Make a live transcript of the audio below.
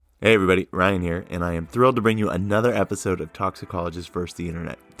Hey everybody, Ryan here, and I am thrilled to bring you another episode of Toxicologists vs. the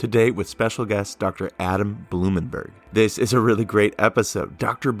Internet. Today with special guest Dr. Adam Blumenberg. This is a really great episode.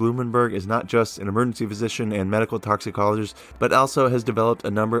 Dr. Blumenberg is not just an emergency physician and medical toxicologist, but also has developed a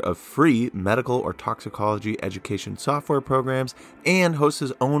number of free medical or toxicology education software programs and hosts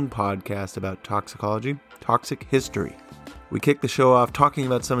his own podcast about toxicology, Toxic History. We kick the show off talking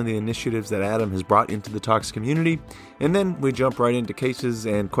about some of the initiatives that Adam has brought into the tox community, and then we jump right into cases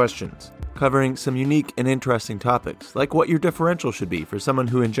and questions, covering some unique and interesting topics, like what your differential should be for someone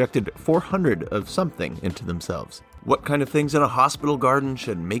who injected 400 of something into themselves. What kind of things in a hospital garden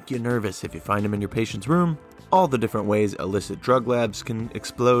should make you nervous if you find them in your patient's room, all the different ways illicit drug labs can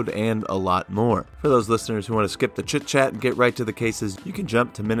explode, and a lot more. For those listeners who want to skip the chit-chat and get right to the cases, you can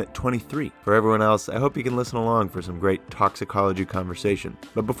jump to minute 23. For everyone else, I hope you can listen along for some great toxicology conversation.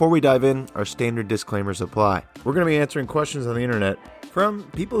 But before we dive in, our standard disclaimers apply. We're going to be answering questions on the internet from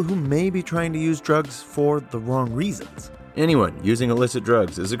people who may be trying to use drugs for the wrong reasons. Anyone using illicit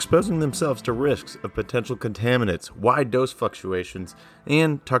drugs is exposing themselves to risks of potential contaminants, wide dose fluctuations,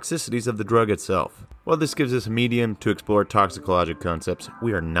 and toxicities of the drug itself. While this gives us a medium to explore toxicologic concepts,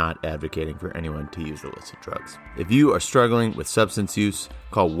 we are not advocating for anyone to use illicit drugs. If you are struggling with substance use,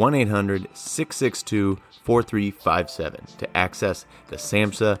 call 1-800-662-4357 to access the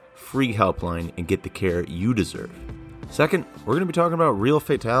SAMHSA free helpline and get the care you deserve. Second, we're going to be talking about real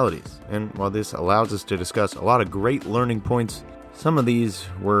fatalities, and while this allows us to discuss a lot of great learning points, some of these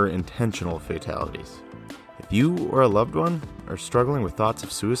were intentional fatalities. If you or a loved one are struggling with thoughts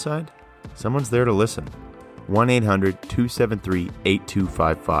of suicide, someone's there to listen.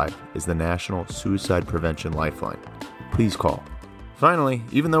 1-800-273-8255 is the National Suicide Prevention Lifeline. Please call. Finally,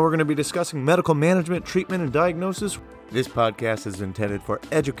 even though we're going to be discussing medical management, treatment, and diagnosis, this podcast is intended for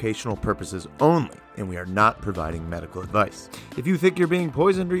educational purposes only, and we are not providing medical advice. If you think you're being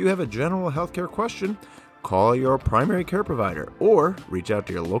poisoned or you have a general healthcare question, call your primary care provider or reach out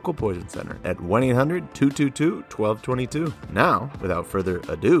to your local poison center at 1-800-222-1222. Now, without further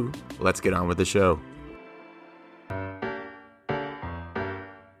ado, let's get on with the show.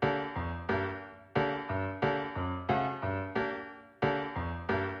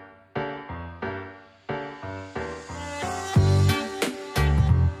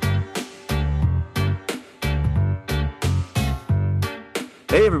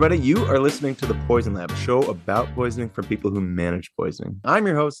 Hey everybody, you are listening to The Poison Lab, a show about poisoning from people who manage poisoning. I'm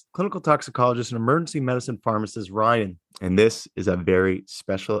your host, clinical toxicologist and emergency medicine pharmacist Ryan, and this is a very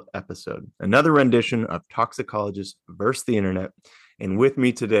special episode, another rendition of Toxicologists vs. the Internet. And with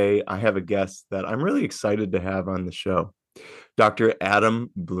me today, I have a guest that I'm really excited to have on the show, Dr. Adam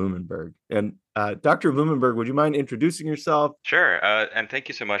Blumenberg. And Dr. Blumenberg, would you mind introducing yourself? Sure. And thank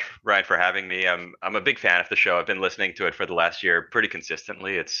you so much, Ryan, for having me. I'm a big fan of the show. I've been listening to it for the last year pretty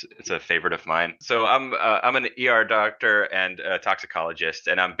consistently. It's a favorite of mine. So I'm an ER doctor and a toxicologist,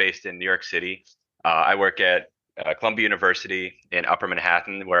 and I'm based in New York City. I work at Columbia University in Upper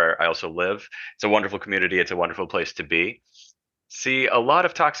Manhattan, where I also live. It's a wonderful community. It's a wonderful place to be. See a lot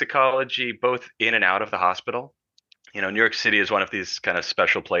of toxicology both in and out of the hospital. You know, New York City is one of these kind of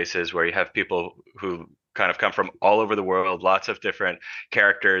special places where you have people who kind of come from all over the world, lots of different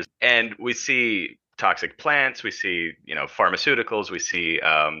characters. And we see toxic plants, we see, pharmaceuticals, we see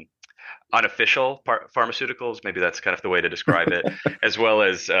unofficial pharmaceuticals, maybe that's kind of the way to describe it, as well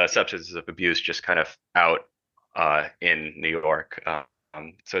as substances of abuse just kind of out in New York.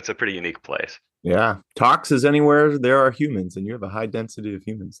 So it's a pretty unique place. Yeah. Tox is anywhere there are humans, and you have a high density of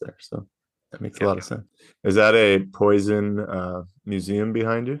humans there. So that makes a lot of sense. Is that a poison museum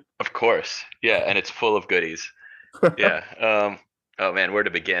behind you? Of course. Yeah. And it's full of goodies. Yeah. Oh, man, where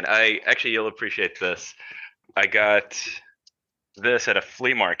to begin? You'll appreciate this. I got this at a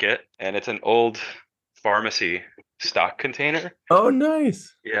flea market, and it's an old pharmacy stock container. Oh,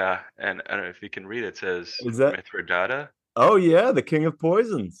 nice. Yeah. And I don't know if you can read it. It says Mithridata. Oh, yeah. The king of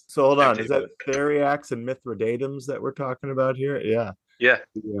poisons. So hold on. Is that Theriacs and Mithridatums that we're talking about here? Yeah. Yeah.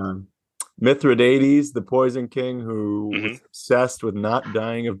 Mithridates, the poison king who was obsessed with not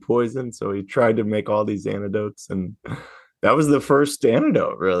dying of poison. So he tried to make all these antidotes. And that was the first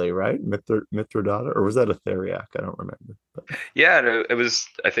antidote, really, right? Mithridata? Or was that a Theriac? I don't remember. But yeah, it was,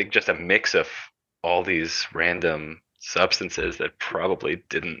 I think, just a mix of all these random substances that probably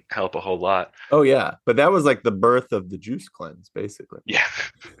didn't help a whole lot. Oh, yeah. But that was like the birth of the juice cleanse, basically. Yeah.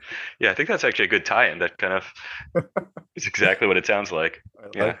 Yeah, I think that's actually a good tie-in. That kind of is exactly what it sounds like.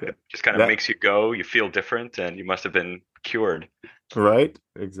 I like it. Just kind of makes you go, you feel different, and you must have been cured. Right?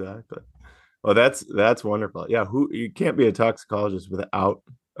 Exactly. Well, that's wonderful. Yeah, you can't be a toxicologist without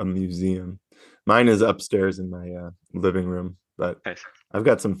a museum. Mine is upstairs in my living room. but Nice. I've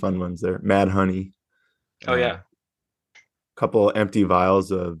got some fun ones there. Mad Honey, Oh a yeah. couple empty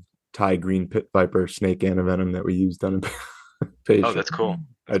vials of Thai green pit viper snake antivenom that we used on a Oh, patient. that's cool.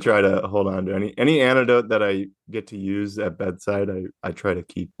 I That's try cool. to hold on to any antidote that I get to use at bedside. I try to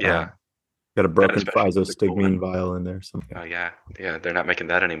keep. Yeah. Got a And broken especially the cool one. physostigmine vial in there. So Oh yeah. Yeah. They're not making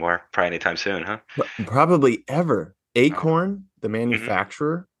that anymore. Probably anytime soon, huh? probably ever. Oh. Acorn, the Hmm.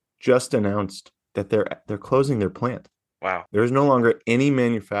 manufacturer, just announced that they're closing their plant. Wow. There's no longer any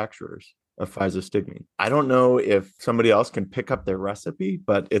manufacturers of physostigmine. I don't know if somebody else can pick up their recipe,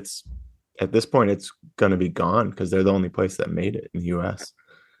 but it's at this point it's going to be gone because they're the only place that made it in the US.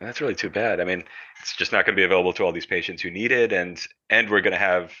 That's really too bad. I mean, it's just not going to be available to all these patients who need it, and we're going to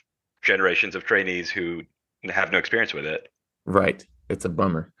have generations of trainees who have no experience with it. Right. It's a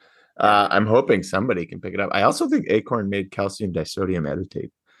bummer. Yeah. I'm hoping somebody can pick it up. I also think Acorn made calcium disodium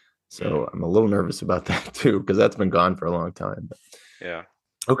acetate. Mm, So I'm a little nervous about that too, because that's been gone for a long time. yeah.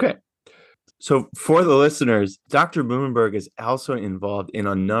 Okay. So, for the listeners, Dr. Blumenberg is also involved in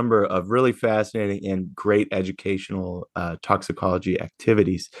a number of really fascinating and great educational toxicology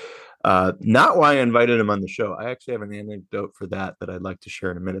activities. Not why I invited him on the show. I actually have an anecdote for that I'd like to share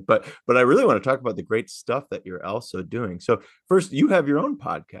in a minute. But I really want to talk about the great stuff that you're also doing. So, first, you have your own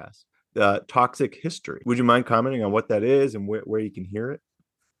podcast, Toxic History. Would you mind commenting on what that is and where you can hear it?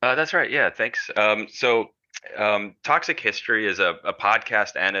 That's right. Yeah. Thanks. Toxic History is a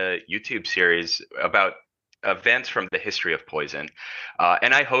podcast and a YouTube series about events from the history of poison.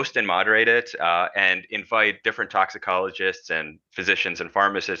 And I host and moderate it and invite different toxicologists and physicians and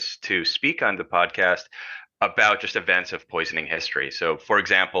pharmacists to speak on the podcast about just events of poisoning history. So, for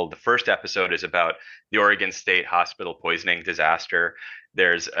example, the first episode is about the Oregon State Hospital poisoning disaster.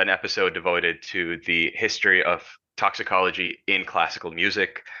 There's an episode devoted to the history of toxicology in classical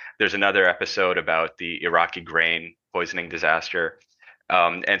music. There's another episode about the Iraqi grain poisoning disaster.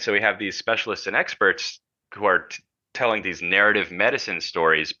 And so we have these specialists and experts who are telling these narrative medicine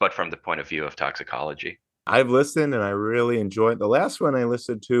stories, but from the point of view of toxicology. I've listened and I really enjoyed it. The last one I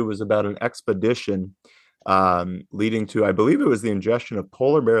listened to was about an expedition leading to, I believe it was the ingestion of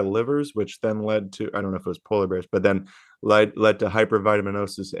polar bear livers, which then led to, I don't know if it was polar bears, but then led to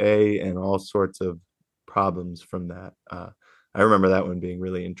hypervitaminosis A and all sorts of problems from that. I remember that one being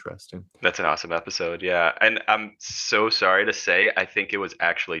really interesting. That's an awesome episode. Yeah. And I'm so sorry to say, I think it was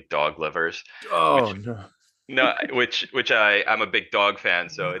actually dog livers, Oh which no, no, which I'm a big dog fan,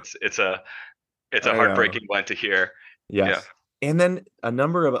 so it's a I know. heartbreaking one to hear. Yeah. Yes. And then a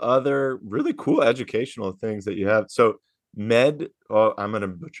number of other really cool educational things that you have. So I'm going to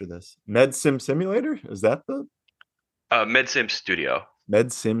butcher this. Med Sim Simulator? Is that the MedSim Studio.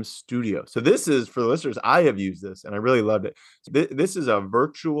 MedSim Studio? So this is for the listeners. I have used this and I really loved it. This is a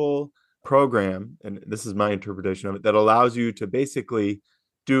virtual program, and this is my interpretation of it, that allows you to basically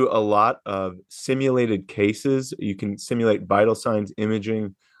do a lot of simulated cases. You can simulate vital signs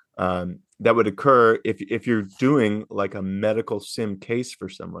imaging that would occur if you're doing like a medical sim case for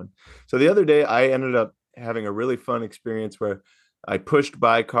someone. So the other day, I ended up having a really fun experience where I pushed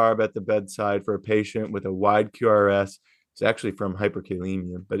bicarb at the bedside for a patient with a wide QRS. It's actually from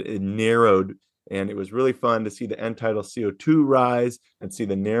hyperkalemia, but it narrowed, and it was really fun to see the end tidal CO2 rise and see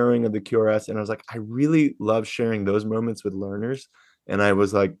the narrowing of the QRS. And I was like, I really love sharing those moments with learners. And I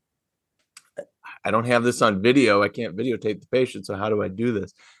was like, I don't have this on video. I can't videotape the patient. So how do I do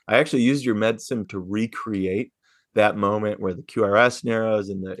this? I actually used your MedSim to recreate that moment where the QRS narrows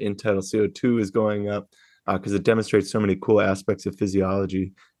and the end tidal CO2 is going up, because it demonstrates so many cool aspects of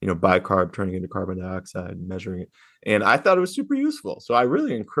physiology, bicarb turning into carbon dioxide, measuring it. And I thought it was super useful. So I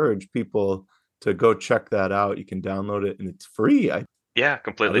really encourage people to go check that out. You can download it and it's free. I Yeah,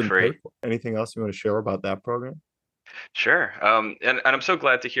 completely didn't pay free. for it. Anything else you want to share about that program? Sure. And I'm so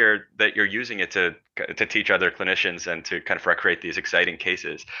glad to hear that you're using it to teach other clinicians and to kind of recreate these exciting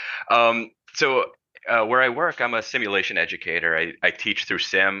cases. So where I work, I'm a simulation educator. I teach through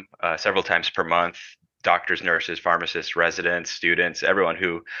sim several times per month. Doctors, nurses, pharmacists, residents, students, everyone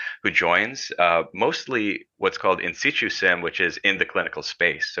who joins. Mostly what's called in situ sim, which is in the clinical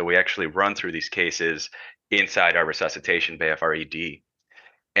space. So we actually run through these cases inside our resuscitation bay of our ED.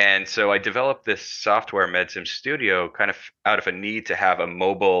 And so I developed this software, MedSim Studio, kind of out of a need to have a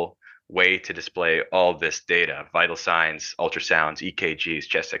mobile way to display all this data, vital signs, ultrasounds, EKGs,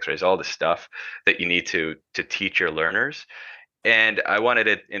 chest x-rays, all this stuff that you need to teach your learners. And I wanted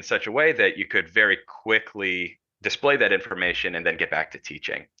it in such a way that you could very quickly display that information and then get back to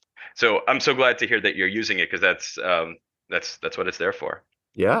teaching. So I'm so glad to hear that you're using it because that's what it's there for.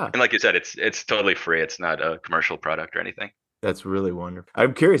 Yeah. And like you said, it's totally free. It's not a commercial product or anything. That's really wonderful.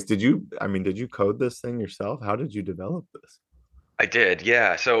 I'm curious, did you code this thing yourself? How did you develop this? I did,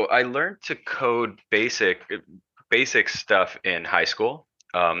 yeah. So I learned to code basic stuff in high school.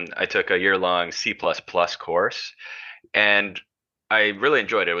 I took a year-long C++ course, and I really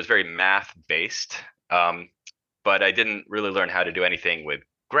enjoyed it. It was very math based, um, but I didn't really learn how to do anything with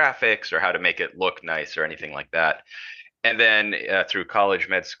graphics or how to make it look nice or anything like that. And then through college,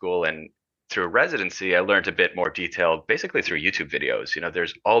 med school, and through residency, I learned a bit more detailed, basically through YouTube videos.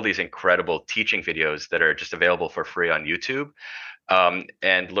 There's all these incredible teaching videos that are just available for free on YouTube,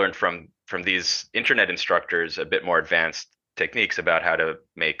 and learned from these internet instructors a bit more advanced techniques about how to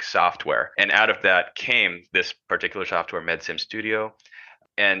make software. And out of that came this particular software, MedSim Studio,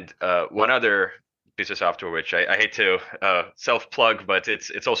 and one other piece of software which I hate to self plug, but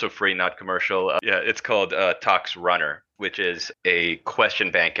it's also free, not commercial. Yeah, it's called Tox Runner, which is a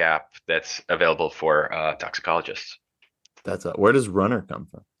question bank app that's available for toxicologists. Where does runner come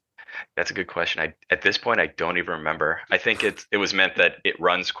from? That's a good question. At this point I don't even remember. I think it was meant that it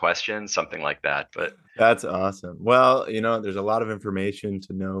runs questions, something like that. But That's awesome. Well, there's a lot of information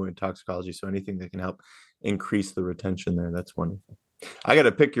to know in toxicology, so anything that can help increase the retention there, that's wonderful. I got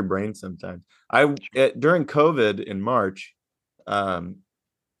to pick your brain sometime. During COVID in March, um,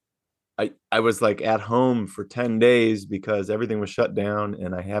 I was like at home for 10 days because everything was shut down,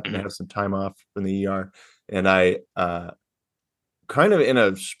 and I happened to have some time off from the ER, and I kind of in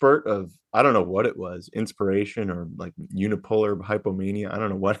a spurt of, I don't know what it was, inspiration or like unipolar hypomania, I don't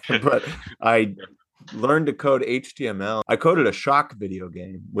know what, but I learned to code HTML. I coded a shock video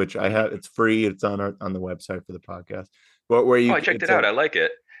game, which I have. It's free. It's on the website for the podcast. But where Oh, you, I checked it out. I like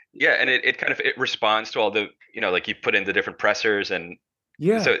it. Yeah, and it kind of it responds to all the, like you put in the different pressors, and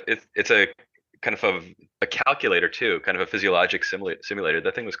yeah, so it's a kind of a calculator too, kind of a physiologic simulator.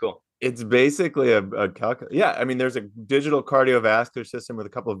 That thing was cool. it's basically a calculator. Yeah, I mean, there's a digital cardiovascular system with a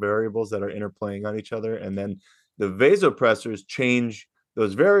couple of variables that are interplaying on each other, and then the vasopressors change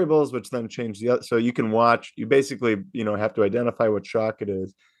those variables, which then change the other. So you can watch. You basically, have to identify what shock it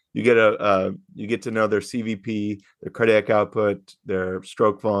is. You get to know their CVP, their cardiac output, their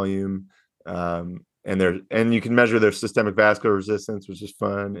stroke volume, and you can measure their systemic vascular resistance, which is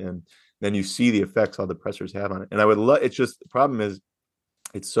fun. And then you see the effects all the pressors have on it. And I would love. It's just the problem is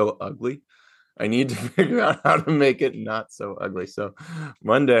it's so ugly. I need to figure out how to make it not so ugly. So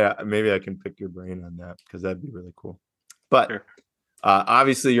one day maybe I can pick your brain on that because that'd be really cool. But Sure.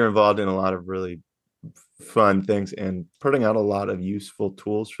 obviously you're involved in a lot of really fun things and putting out a lot of useful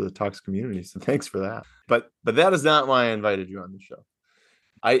tools for the tox community. So thanks for that. But that is not why I invited you on the show.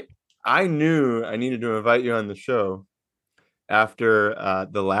 I knew I needed to invite you on the show after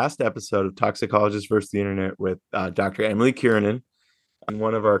the last episode of Toxicologists versus the Internet with Dr. Emily Kiernan. On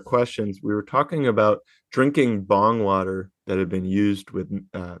one of our questions, we were talking about drinking bong water that had been used with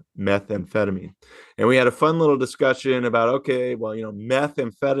methamphetamine. And we had a fun little discussion about, okay, well,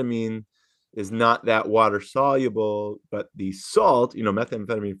 methamphetamine is not that water soluble, but the salt,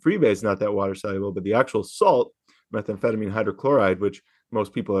 methamphetamine freebase is not that water soluble, but the actual salt, methamphetamine hydrochloride, which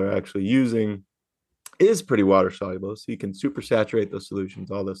most people are actually using, is pretty water soluble. So you can supersaturate those solutions,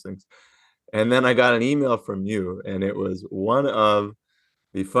 all those things. And then I got an email from you, and it was one of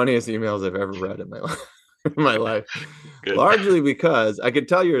the funniest emails I've ever read in my life. In my life, largely because I could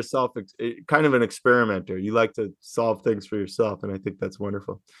tell you're kind of an experimenter. You like to solve things for yourself, and I think that's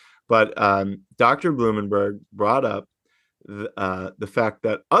wonderful. But Dr. Blumenberg brought up the fact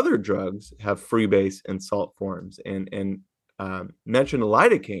that other drugs have freebase and salt forms, and mentioned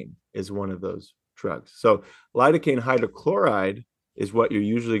lidocaine is one of those drugs. So lidocaine hydrochloride is what you're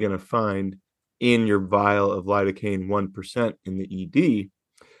usually going to find in your vial of lidocaine 1% in the ED.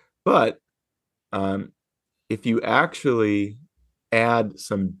 But if you actually add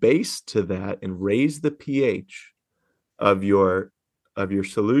some base to that and raise the pH of your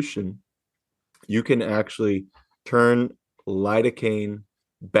solution, you can actually turn lidocaine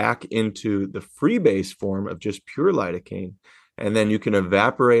back into the freebase form of just pure lidocaine, and then you can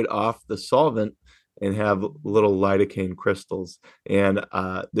evaporate off the solvent and have little lidocaine crystals. And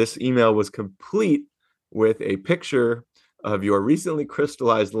this email was complete with a picture of your recently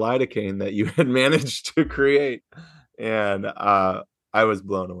crystallized lidocaine that you had managed to create. And I was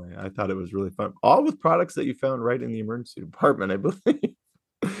blown away. I thought it was really fun. All with products that you found right in the emergency department, I believe.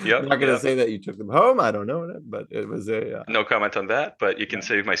 Yep. I'm not going to say that you took them home. I don't know, but it was a... No comment on that, but you can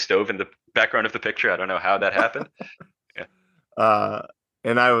see my stove in the background of the picture. I don't know how that happened. Yeah.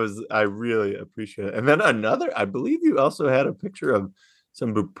 And I really appreciate it. And then I believe you also had a picture of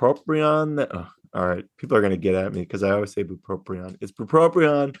some bupropion. All right, people are going to get at me because I always say bupropion. It's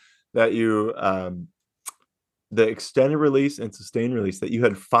bupropion that you, the extended release and sustained release that you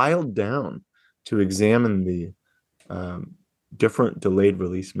had filed down to examine different delayed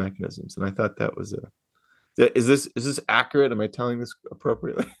release mechanisms. And I thought that was a is this accurate? Am I telling this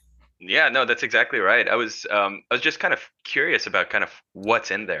appropriately? Yeah, no, that's exactly right. I was just kind of curious about kind of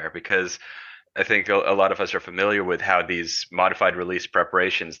what's in there because I think a lot of us are familiar with how these modified release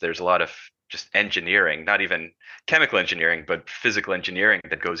preparations, there's a lot of just engineering, not even chemical engineering, but physical engineering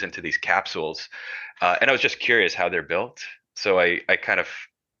that goes into these capsules. And I was just curious how they're built. So I kind of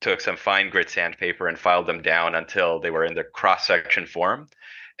took some fine grit sandpaper and filed them down until they were in the cross section form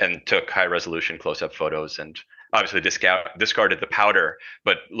and took high resolution close up photos and obviously discarded the powder,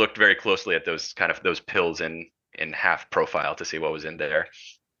 but looked very closely at those kind of those pills in half profile to see what was in there.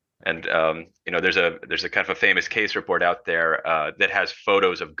 And there's a kind of a famous case report out there that has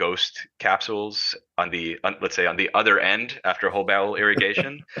photos of ghost capsules let's say on the other end after whole barrel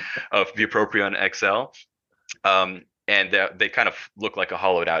irrigation of bupropion XL, and they kind of look like a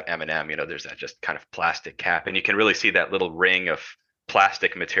hollowed out M&M. There's that just kind of plastic cap, and you can really see that little ring of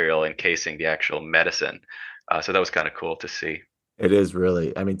plastic material encasing the actual medicine. So that was kind of cool to see. It is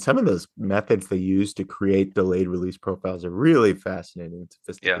really. I mean, some of those methods they use to create delayed release profiles are really fascinating and Yeah.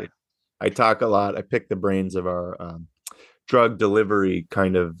 sophisticated. I talk a lot. I pick the brains of our drug delivery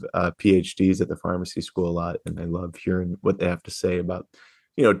kind of PhDs at the pharmacy school a lot, and I love hearing what they have to say about,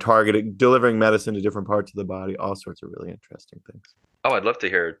 targeting, delivering medicine to different parts of the body, all sorts of really interesting things. Oh, I'd love to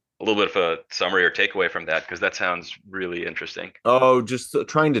hear a little bit of a summary or takeaway from that because that sounds really interesting. Oh, just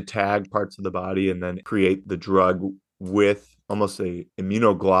trying to tag parts of the body and then create the drug with almost a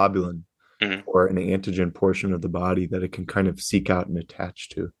immunoglobulin Hmm. or an antigen portion of the body that it can kind of seek out and attach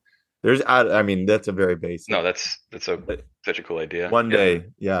to. I mean, that's a very basic. No, that's such a cool idea. One Yeah. day,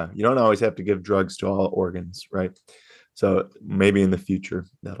 yeah, you don't always have to give drugs to all organs, right? So maybe in the future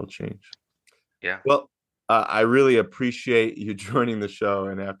that'll change. Yeah. Well, I really appreciate you joining the show.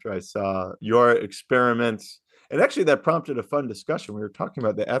 And after I saw your experiments, and actually that prompted a fun discussion. We were talking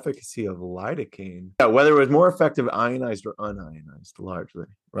about the efficacy of lidocaine, yeah, whether it was more effective ionized or unionized, largely,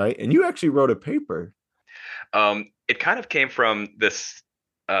 right? And you actually wrote a paper. It kind of came from this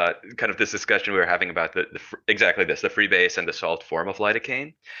kind of this discussion we were having about exactly this, the free base and the salt form of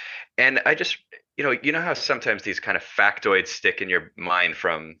lidocaine. And I just, you know how sometimes these kind of factoids stick in your mind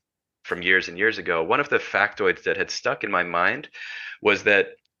from years and years ago. One of the factoids that had stuck in my mind was that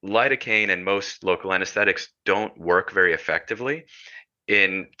lidocaine and most local anesthetics don't work very effectively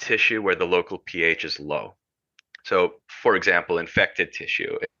in tissue where the local pH is low. So, for example, infected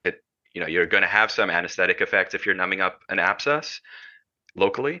tissue, you're going to have some anesthetic effects if you're numbing up an abscess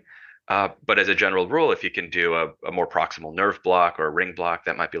locally. But as a general rule, if you can do a more proximal nerve block or a ring block,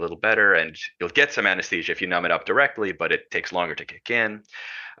 that might be a little better. And you'll get some anesthesia if you numb it up directly, but it takes longer to kick in.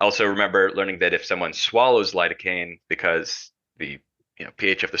 I also remember learning that if someone swallows lidocaine because the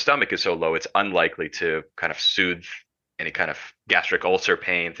pH of the stomach is so low, it's unlikely to kind of soothe any kind of gastric ulcer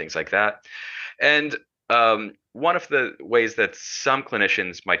pain, things like that. And one of the ways that some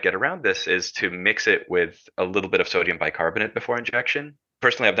clinicians might get around this is to mix it with a little bit of sodium bicarbonate before injection.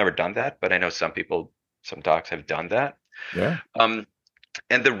 Personally, I've never done that, but I know some people, some docs have done that. Yeah. Um,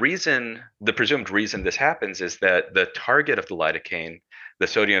 and the presumed reason this happens is that the target of the lidocaine, the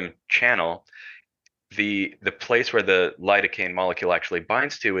sodium channel, the place where the lidocaine molecule actually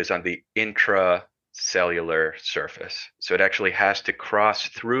binds to is on the intracellular surface. So it actually has to cross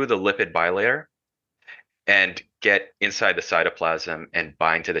through the lipid bilayer and get inside the cytoplasm and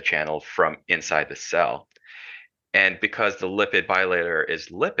bind to the channel from inside the cell. And because the lipid bilayer is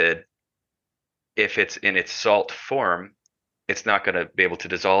lipid, if it's in its salt form, it's not going to be able to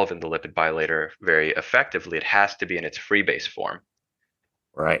dissolve in the lipid bilayer very effectively. It has to be in its free base form.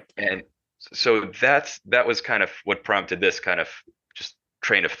 Right. And so that was kind of what prompted this kind of just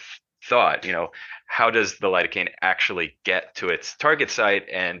train of thought. How does the lidocaine actually get to its target site,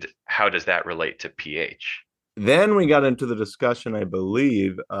 and how does that relate to pH? Then we got into the discussion, I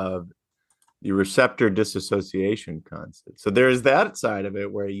believe, of the receptor dissociation constant. So there's that side of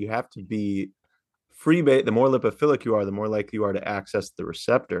it where you have to be free base. The more lipophilic you are, the more likely you are to access the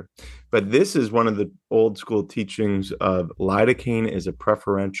receptor. But this is one of the old school teachings of lidocaine is a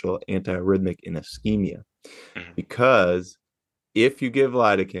preferential antiarrhythmic in ischemia. Mhm. Because if you give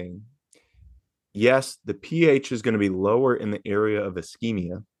lidocaine, yes, the pH is going to be lower in the area of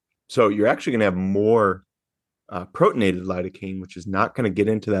ischemia. So you're actually going to have more protonated lidocaine, which is not going to get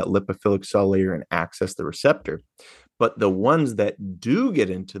into that lipophilic cell layer and access the receptor. But the ones that do get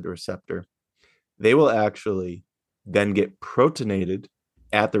into the receptor, they will actually then get protonated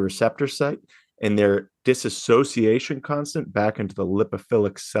at the receptor site, and their dissociation constant back into the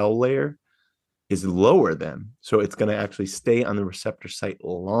lipophilic cell layer is lower then. So it's going to actually stay on the receptor site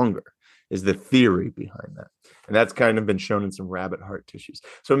longer. is the theory behind that. And that's kind of been shown in some rabbit heart tissues.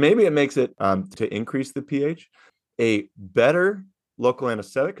 So maybe it makes it, to increase the pH, a better local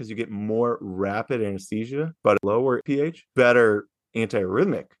anesthetic because you get more rapid anesthesia, but lower pH, better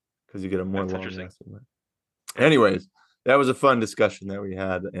antiarrhythmic because you get a more long-lasting one. Anyways, that was a fun discussion that we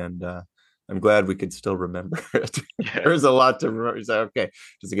had, and I'm glad we could still remember it. Yeah. There's a lot to remember. You say, okay,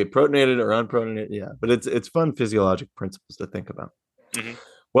 does it get protonated or unprotonated? Yeah, but it's fun physiologic principles to think about. Mm-hmm.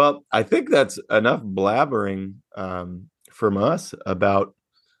 Well, I think that's enough blabbering from us about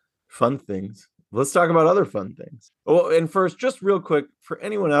fun things. Let's talk about other fun things. Well, and first, just real quick, for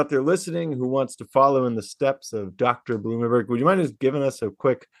anyone out there listening who wants to follow in the steps of Dr. Blumenberg, would you mind just giving us a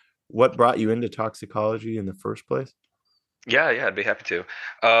quick, what brought you into toxicology in the first place? Yeah, I'd be happy to.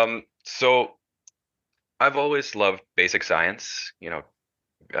 So I've always loved basic science,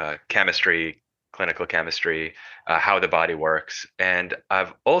 chemistry, clinical chemistry, how the body works. And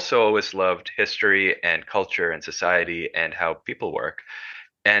I've also always loved history and culture and society and how people work.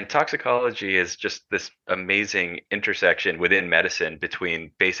 And toxicology is just this amazing intersection within medicine between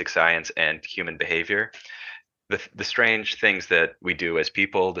basic science and human behavior. The strange things that we do as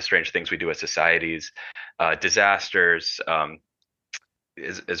people, the strange things we do as societies, disasters,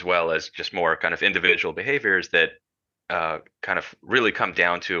 as well as just more kind of individual behaviors that kind of really come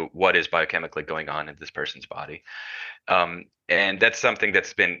down to what is biochemically going on in this person's body. And that's something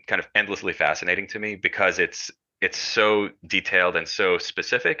that's been kind of endlessly fascinating to me because it's so detailed and so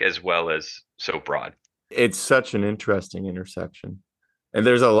specific as well as so broad. It's such an interesting intersection. And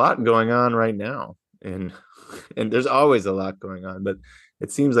there's a lot going on right now. And there's always a lot going on, but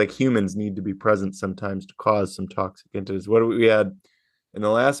it seems like humans need to be present sometimes to cause some toxic incidents. What we had in the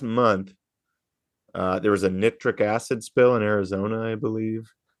last month, there was a nitric acid spill in Arizona, I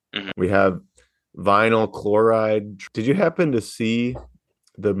believe. Mm-hmm. We have vinyl chloride. Did you happen to see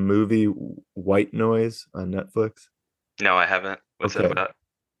the movie White Noise on Netflix? No, I haven't. What's that about?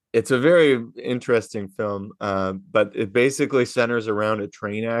 It's a very interesting film, but it basically centers around a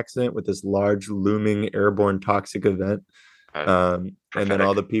train accident with this large looming airborne toxic event. And then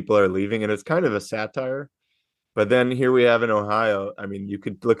all the people are leaving, and it's kind of a satire. But then here we have in Ohio, I mean, you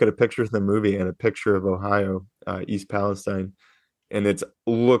could look at a picture of the movie and a picture of Ohio, East Palestine, and it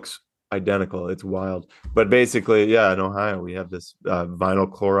looks identical. It's wild. But basically, yeah, in Ohio, we have this vinyl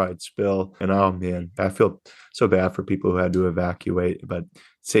chloride spill. And oh, man, I feel so bad for people who had to evacuate, but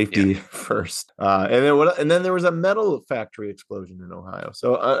safety first. And then there was a metal factory explosion in Ohio.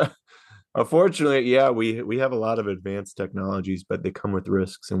 So unfortunately, yeah, we have a lot of advanced technologies, but they come with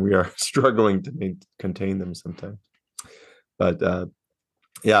risks, and we are struggling to contain them sometimes. But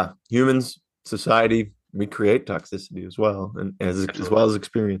yeah, humans, society, we create toxicity as well, and as well as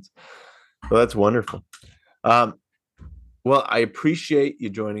experience. So that's wonderful. Well, I appreciate you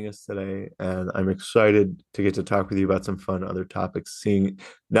joining us today, and I'm excited to get to talk with you about some fun other topics.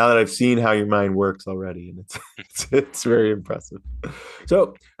 Now that I've seen how your mind works already, and it's very impressive.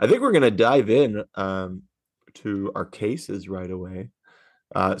 So I think we're going to dive in to our cases right away.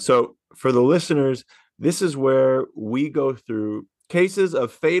 So for the listeners, this is where we go through cases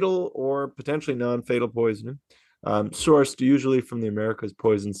of fatal or potentially non-fatal poisoning, sourced usually from the America's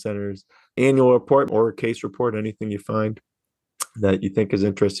Poison Center's annual report or case report, anything you find that you think is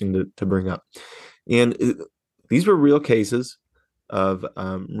interesting to bring up. And these were real cases of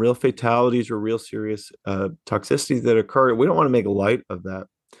real fatalities or real serious toxicities that occur. We don't want to make light of that,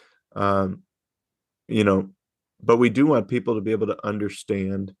 but we do want people to be able to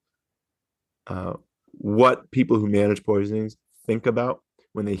understand what people who manage poisonings think about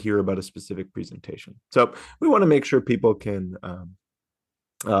when they hear about a specific presentation. So we want to make sure people can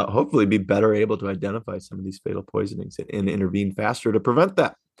hopefully be better able to identify some of these fatal poisonings and intervene faster to prevent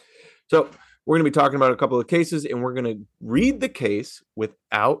that. So we're going to be talking about a couple of cases, and we're going to read the case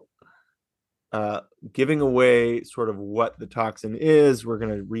without giving away sort of what the toxin is. We're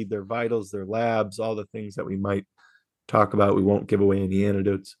going to read their vitals, their labs, all the things that we might talk about. We won't give away any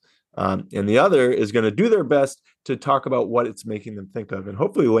antidotes. And the other is going to do their best to talk about what it's making them think of and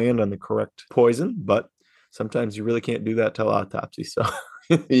hopefully land on the correct poison. But sometimes you really can't do that till autopsy. So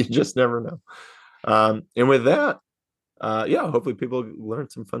you just never know. And with that, hopefully people learn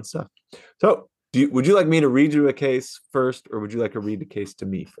some fun stuff. So would you like me to read you a case first, or would you like to read the case to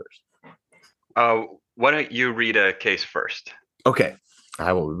me first? Why don't you read a case first? Okay,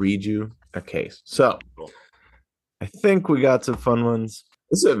 I will read you a case. So I think we got some fun ones.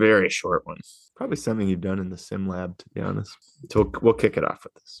 This is a very short one. Probably something you've done in the sim lab, to be honest. So we'll kick it off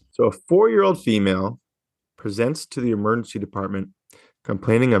with this. So a 4-year-old female presents to the emergency department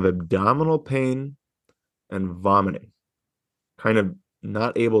complaining of abdominal pain and vomiting, kind of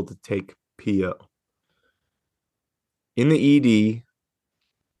not able to take PO. In the ED,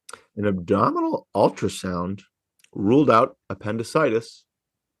 an abdominal ultrasound ruled out appendicitis,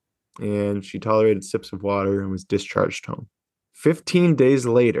 and she tolerated sips of water and was discharged home. 15 days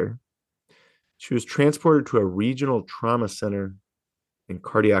later, she was transported to a regional trauma center in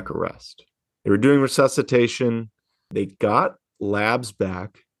cardiac arrest. They were doing resuscitation. They got labs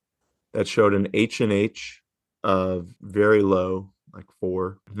back that showed an H&H of very low, like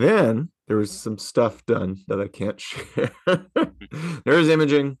 4. Then there was some stuff done that I can't share. There was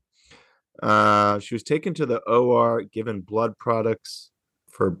imaging. She was taken to the OR, given blood products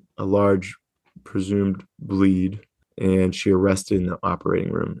for a large presumed bleed, and she arrested in the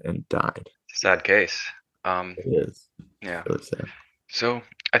operating room and died. Sad case. It is. Yeah. Really sad. So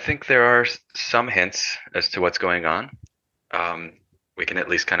I think there are some hints as to what's going on. We can at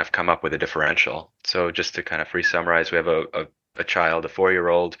least kind of come up with a differential. So just to kind of re-summarize, we have a child, a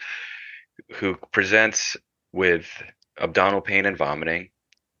 4-year-old, who presents with abdominal pain and vomiting.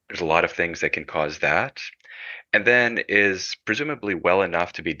 There's a lot of things that can cause that. And then is presumably well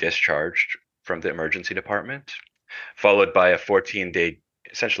enough to be discharged from the emergency department, followed by a 14-day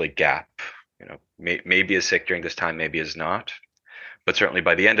essentially gap. Maybe is sick during this time, maybe is not. But certainly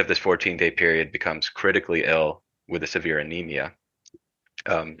by the end of this 14-day period becomes critically ill with a severe anemia,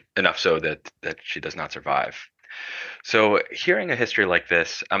 enough so that she does not survive. So hearing a history like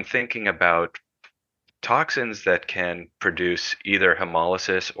this, I'm thinking about toxins that can produce either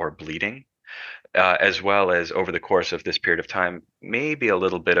hemolysis or bleeding, as well as over the course of this period of time, maybe a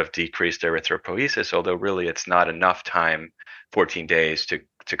little bit of decreased erythropoiesis, although really it's not enough time, 14 days,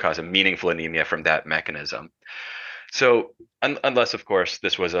 to cause a meaningful anemia from that mechanism. So unless, of course,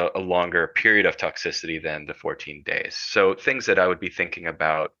 this was a longer period of toxicity than the 14 days. So things that I would be thinking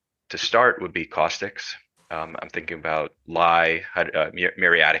about to start would be caustics. I'm thinking about lye,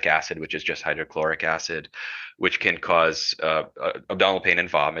 muriatic acid, which is just hydrochloric acid, which can cause abdominal pain and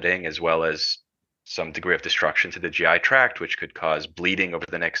vomiting, as well as some degree of destruction to the GI tract, which could cause bleeding over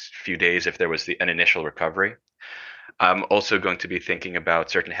the next few days if there was an initial recovery. I'm also going to be thinking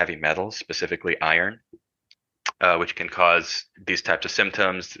about certain heavy metals, specifically iron, which can cause these types of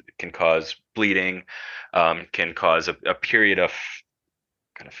symptoms, can cause bleeding, can cause a period of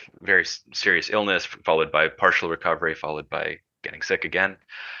kind of very serious illness, followed by partial recovery, followed by getting sick again.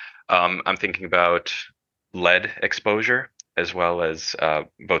 I'm thinking about lead exposure, as well as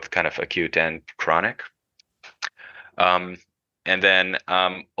both kind of acute and chronic. And then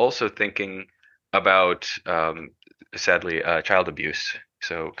also thinking about, sadly, child abuse.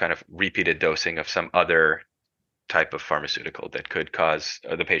 So kind of repeated dosing of some other type of pharmaceutical that could cause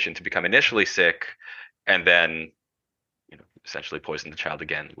the patient to become initially sick and then essentially poison the child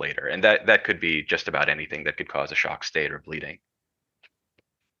again later. And that could be just about anything that could cause a shock state or bleeding.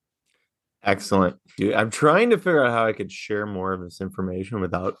 Excellent. Dude, I'm trying to figure out how I could share more of this information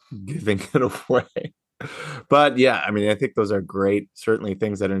without giving it away. But yeah, I mean, I think those are great. Certainly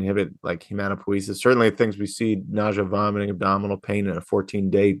things that inhibit like hematopoiesis, certainly things we see, nausea, vomiting, abdominal pain in a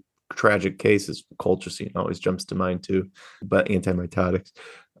 14-day tragic case is colchicine always jumps to mind too, but antimitotics.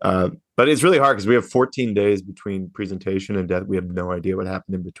 But it's really hard because we have 14 days between presentation and death. We have no idea what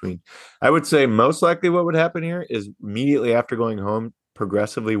happened in between. I would say most likely what would happen here is immediately after going home,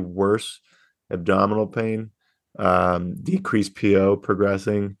 progressively worse abdominal pain, decreased PO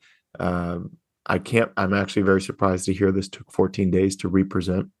progressing. I'm actually very surprised to hear this took 14 days to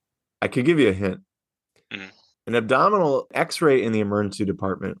represent. I could give you a hint. Mm-hmm. An abdominal x-ray in the emergency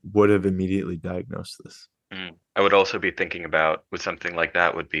department would have immediately diagnosed this. Mm. I would also be thinking about, with something like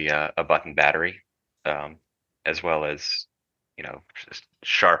that, would be a button battery, as well as, just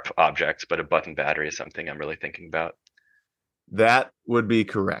sharp objects, but a button battery is something I'm really thinking about. That would be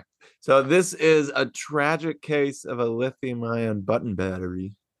correct. So this is a tragic case of a lithium-ion button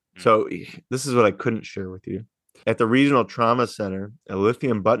battery. Mm. So this is what I couldn't share with you. At the regional trauma center, a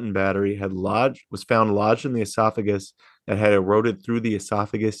lithium button battery was found lodged in the esophagus that had eroded through the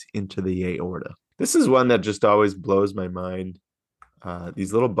esophagus into the aorta. This is one that just always blows my mind.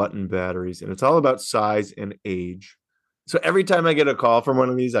 These little button batteries, and it's all about size and age. So every time I get a call from one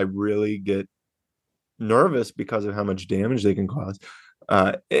of these, I really get nervous because of how much damage they can cause.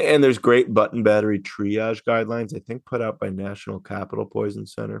 And there's great button battery triage guidelines, I think put out by National Capital Poison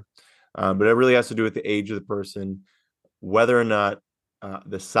Center. But it really has to do with the age of the person, whether or not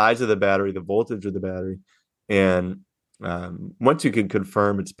the size of the battery, the voltage of the battery. And once you can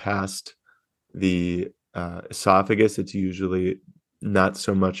confirm it's past the esophagus, it's usually not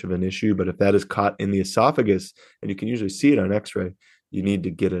so much of an issue. But if that is caught in the esophagus, and you can usually see it on x-ray, you need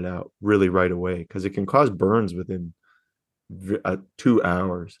to get it out really right away because it can cause burns within 2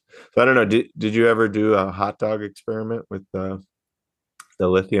 hours. So I don't know. Did you ever do a hot dog experiment with the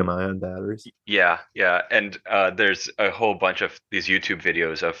lithium ion batteries? Yeah, and there's a whole bunch of these YouTube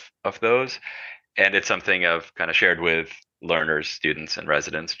videos of those, and it's something I've kind of shared with learners, students, and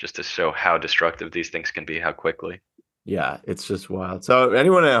residents just to show how destructive these things can be, how quickly. Yeah, it's just wild. So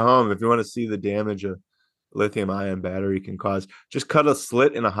anyone at home, if you want to see the damage a lithium ion battery can cause, just cut a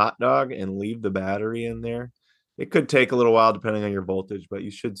slit in a hot dog and leave the battery in there. It could take a little while depending on your voltage, but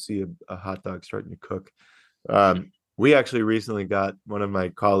you should see a hot dog starting to cook. We actually recently got one of my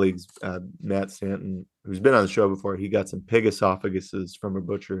colleagues, Matt Stanton, who's been on the show before. He got some pig esophaguses from a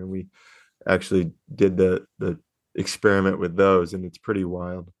butcher, and we actually did the experiment with those, and it's pretty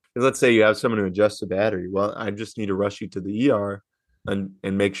wild. Let's say you have someone who adjusts the battery. Well, I just need to rush you to the ER and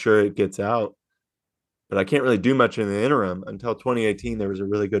make sure it gets out. But I can't really do much in the interim. Until 2018, there was a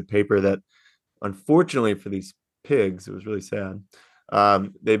really good paper that, unfortunately for these pigs, it was really sad.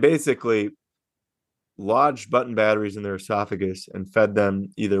 They basically lodged button batteries in their esophagus and fed them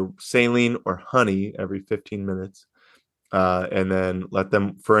either saline or honey every 15 minutes, and then let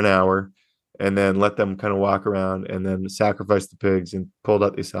them for an hour, and then let them kind of walk around, and then sacrifice the pigs and pulled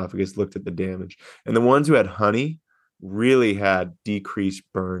out the esophagus, looked at the damage. And the ones who had honey really had decreased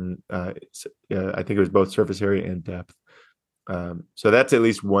burn. I think it was both surface area and depth. So that's at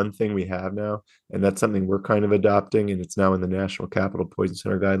least one thing we have now, and that's something we're kind of adopting, and it's now in the National Capital Poison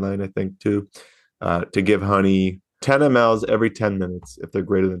Center guideline, I think, too, to give honey 10 mLs every 10 minutes if they're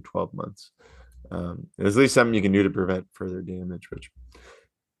greater than 12 months. It's at least something you can do to prevent further damage, which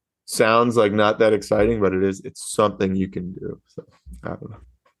sounds like not that exciting, but it is. It's something you can do. So I don't know.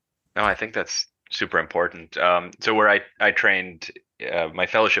 No, I think that's super important. So where I trained, my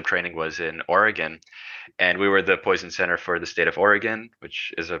fellowship training was in Oregon, and we were the poison center for the state of Oregon,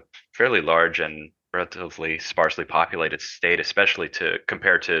 which is a fairly large and relatively sparsely populated state, especially to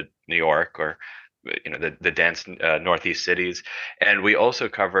compared to New York or the dense northeast cities. And we also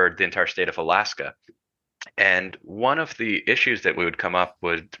covered the entire state of Alaska. And one of the issues that we would come up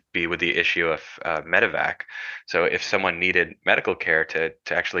would be with the issue of medevac. So if someone needed medical care to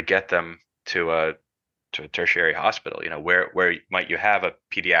actually get them to a tertiary hospital, where might you have a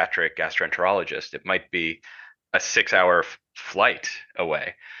pediatric gastroenterologist? It might be a 6 hour flight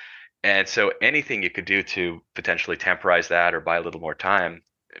away. And so anything you could do to potentially temporize that or buy a little more time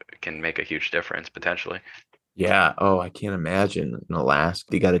can make a huge difference potentially. Yeah. Oh, I can't imagine in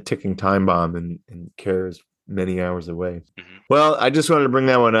Alaska. You got a ticking time bomb and care is many hours away. Hmm. Well, I just wanted to bring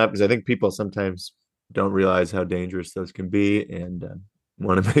that one up because I think people sometimes don't realize how dangerous those can be, and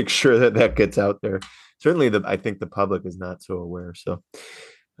want to make sure that that gets out there. Certainly, I think the public is not so aware. So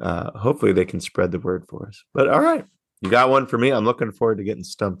hopefully they can spread the word for us. But all right, you got one for me. I'm looking forward to getting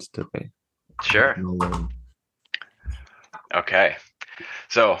stumped today. Sure. Okay.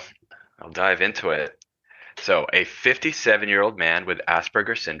 So I'll dive into it. So, a 57-year-old man with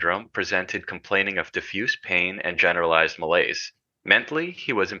Asperger's syndrome presented complaining of diffuse pain and generalized malaise. Mentally,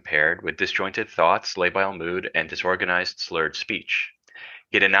 he was impaired with disjointed thoughts, labile mood, and disorganized slurred speech.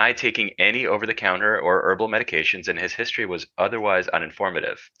 He denied taking any over the counter or herbal medications, and his history was otherwise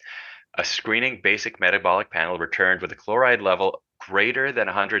uninformative. A screening basic metabolic panel returned with a chloride level greater than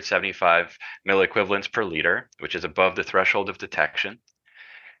 175 milliequivalents per liter, which is above the threshold of detection,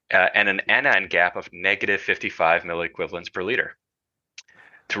 and an anion gap of negative 55 milliequivalents per liter.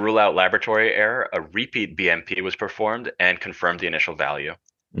 To rule out laboratory error, a repeat BMP was performed and confirmed the initial value.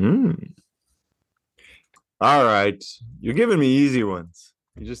 Mm. All right. You're giving me easy ones.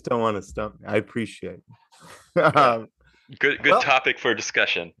 You just don't want to stump me. I appreciate it. Yeah. Good Well, topic for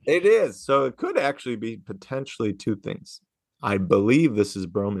discussion. it is. So it could actually be potentially two things. I believe this is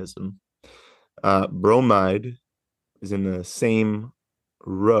bromism. Bromide is in the same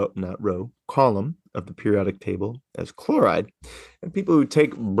column of the periodic table as chloride. And people who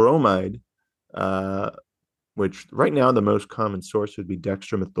take bromide, which right now the most common source would be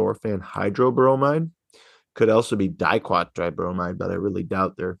dextromethorphan hydrobromide, could also be diquat dibromide, but I really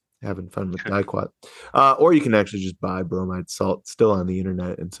doubt they're having fun with diquat. Or you can actually just buy bromide salt still on the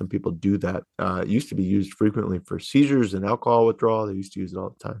internet, and some people do that. It used to be used frequently for seizures and alcohol withdrawal. They used to use it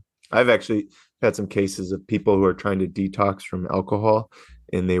all the time. I've actually had some cases of people who are trying to detox from alcohol,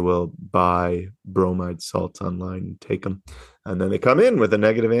 and they will buy bromide salts online and take them. And then they come in with a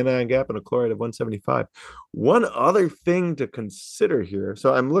negative anion gap and a chloride of 175. One other thing to consider here.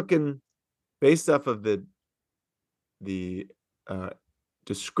 So I'm looking based off of the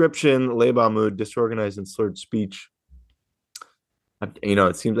description, labile mood, disorganized and slurred speech.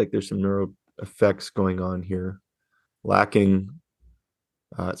 It seems like there's some neuro effects going on here, lacking.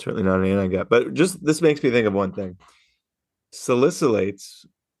 Certainly not an anion gap, but just this makes me think of one thing. Salicylates,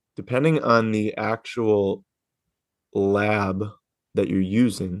 depending on the actual lab that you're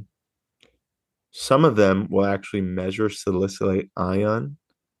using, some of them will actually measure salicylate ion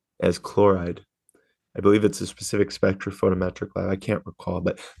as chloride. I believe it's a specific spectrophotometric lab. I can't recall,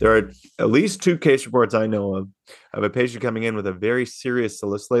 but there are at least two case reports I know of a patient coming in with a very serious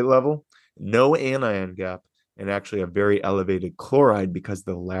salicylate level, no anion gap, and actually a very elevated chloride because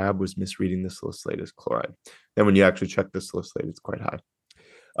the lab was misreading the salicylate as chloride. Then when you actually check the salicylate, it's quite high.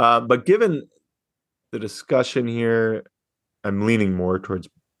 But given the discussion here, I'm leaning more towards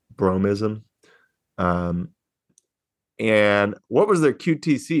bromism. Um, and what was their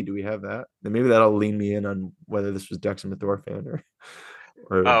QTC? Do we have that? And maybe that'll lean me in on whether this was dexamethorphan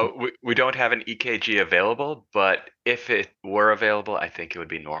or We don't have an EKG available, but if it were available, I think it would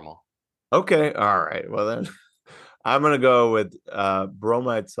be normal. okay. All right. Well then, I'm gonna go with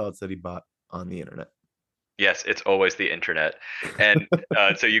bromide salts that he bought on the internet. Yes, it's always the internet. And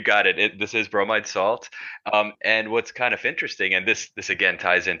so you got it. This is bromide salt. And what's kind of interesting, and this again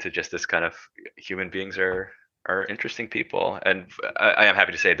ties into just this kind of human beings are interesting people. And I am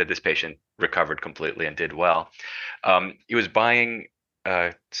happy to say that this patient recovered completely and did well. He was buying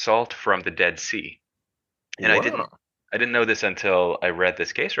salt from the Dead Sea. And Wow. I didn't know this until I read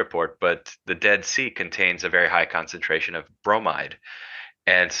this case report, but the Dead Sea contains a very high concentration of bromide.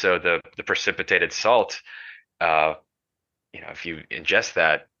 And so the precipitated salt, uh, if you ingest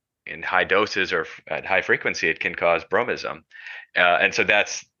that in high doses or at high frequency, it can cause bromism. And so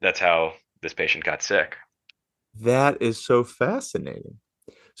that's how this patient got sick. That is so fascinating.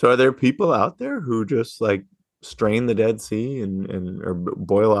 So are there people out there who just like strain the Dead Sea and or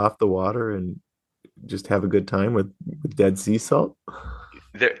boil off the water and just have a good time with Dead Sea salt?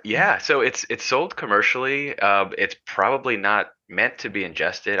 Yeah, so it's sold commercially. It's probably not meant to be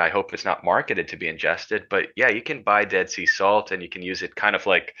ingested. I hope it's not marketed to be ingested. But yeah, you can buy Dead Sea salt and you can use it kind of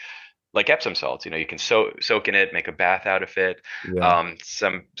like Epsom salts. You can soak in it, make a bath out of it. Yeah.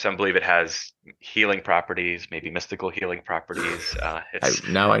 Some believe it has healing properties, maybe mystical healing properties. It's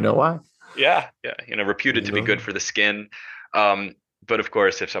Now I know why. yeah, reputed to be good for the skin. Um, but of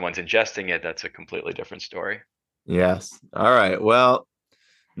course, if someone's ingesting it, that's a completely different story. Yes. All right. Well,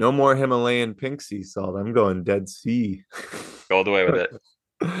 no more Himalayan pink sea salt. I'm going Dead Sea. Go all the way with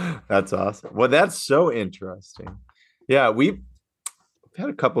it. That's awesome. Well, that's so interesting. Yeah, we've had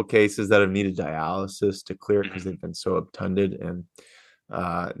a couple cases that have needed dialysis to clear because Mhm. they've been so obtunded. And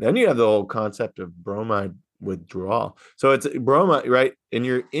then you have the whole concept of bromide withdrawal. So it's bromide, right? In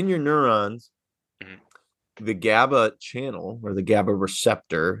your neurons, Mhm. the GABA channel or the GABA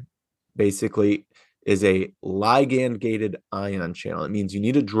receptor basically is a ligand gated ion channel. It means you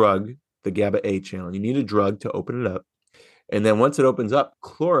need a drug, the GABA A channel. You need a drug to open it up. And then once it opens up,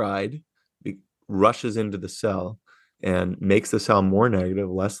 chloride rushes into the cell and makes the cell more negative,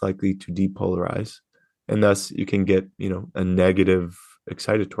 less likely to depolarize. And thus you can get, a negative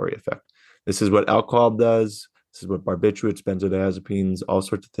excitatory effect. This is what alcohol does. This is what barbiturates, benzodiazepines, all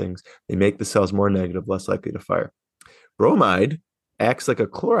sorts of things. They make the cells more negative, less likely to fire. Bromide acts like a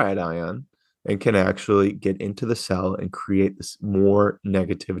chloride ion and can actually get into the cell and create this more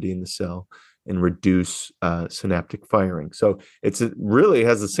negativity in the cell and reduce synaptic firing. So it really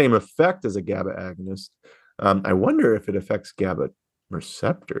has the same effect as a GABA agonist. I wonder if it affects GABA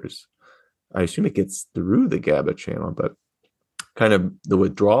receptors. I assume it gets through the GABA channel, but kind of the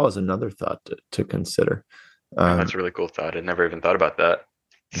withdrawal is another thought to consider. Oh, Um, that's a really cool thought. I never even thought about that.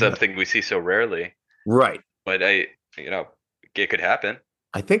 yeah, Something we see so rarely, right. but you know, it could happen.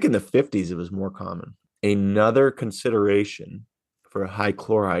 I think in the 50s it was more common. Another consideration for a high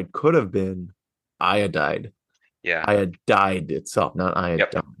chloride could have been iodide. Yeah. Iodide itself, not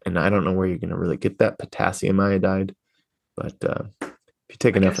Yep. iodine. And I don't know where you're going to really get that potassium iodide, but if you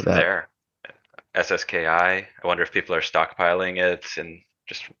take I enough guess of that, there. SSKI. I wonder if people are stockpiling it and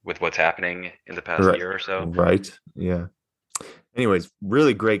just with what's happening in the past right, year or so. right, yeah. Anyways,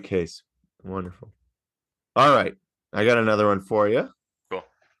 really great case. Wonderful. All right, I got another one for you. Cool.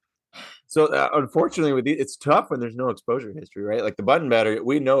 So unfortunately, it's tough when there's no exposure history, right? Like the button battery,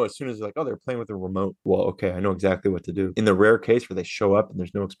 we know as soon as like, oh, they're playing with the remote. Well, okay, I know exactly what to do. In the rare case where they show up and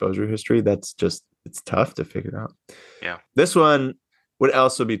there's no exposure history, it's tough to figure out. Yeah. This one would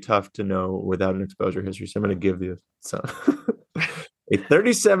also be tough to know without an exposure history. So I'm going to give you some. A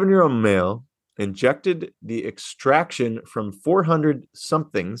 37-year-old male injected the extraction from 400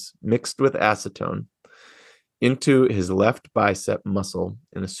 somethings mixed with acetone into his left bicep muscle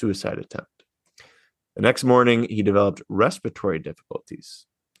in a suicide attempt. The next morning, he developed respiratory difficulties,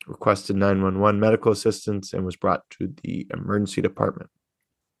 requested 911 medical assistance, and was brought to the emergency department.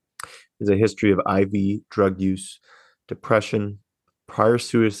 There's a history of IV drug use, depression, prior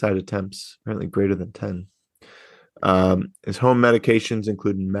suicide attempts, apparently greater than 10. His home medications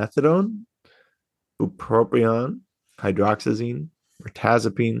include methadone, bupropion, hydroxyzine,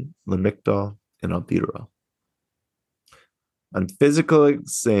 mirtazapine, lamictal, and albuterol. On physical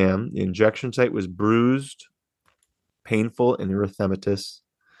exam, the injection site was bruised, painful, and erythematous.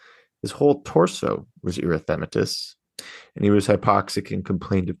 His whole torso was erythematous, and he was hypoxic and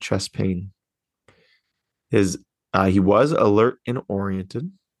complained of chest pain. He was alert and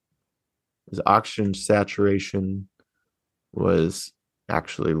oriented. His oxygen saturation was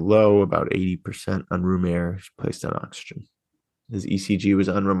actually low, about 80% on room air. He's placed on oxygen. His ECG was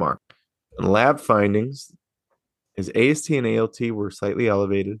unremarkable. In lab findings, his AST and ALT were slightly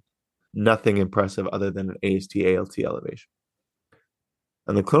elevated. Nothing impressive other than an AST-ALT elevation.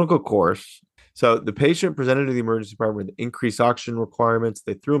 On the clinical course, so the patient presented to the emergency department with increased oxygen requirements.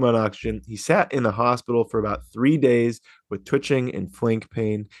 They threw him on oxygen. He sat in the hospital for about 3 days with twitching and flank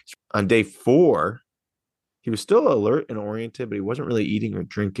pain. On day 4, he was still alert and oriented, but he wasn't really eating or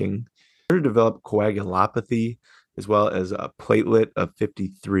drinking. He started to develop coagulopathy as well as a platelet of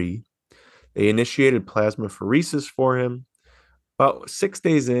 53. They initiated plasmapheresis for him. About 6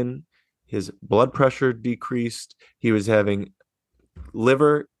 days in, his blood pressure decreased. He was having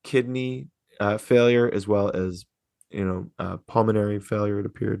liver, kidney failure, as well as pulmonary failure, it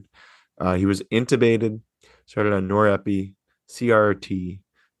appeared. He was intubated, started on norepi, CRT,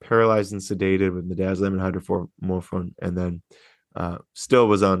 paralyzed and sedated with midazolam and hydromorphone, and then still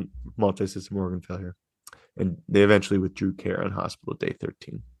was on multisystem organ failure. And they eventually withdrew care on hospital day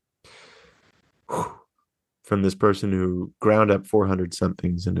 13. Whew. From this person who ground up 400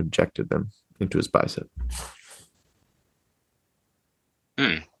 somethings and injected them into his bicep.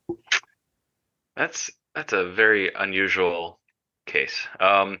 That's a very unusual case.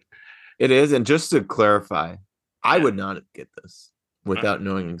 It is, and just to clarify, I would not get this without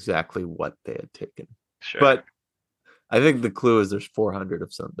knowing exactly what they had taken. Sure. But I think the clue is there's 400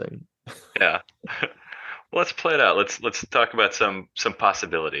 of something. Yeah. Well, let's play it out. Let's talk about some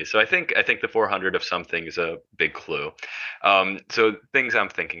possibilities. So I think the 400 of something is a big clue. So things I'm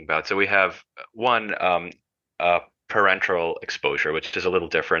thinking about. So we have one, parenteral exposure, which is a little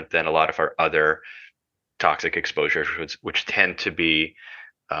different than a lot of our other toxic exposures, which tend to be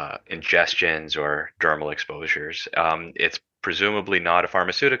ingestions or dermal exposures. It's presumably not a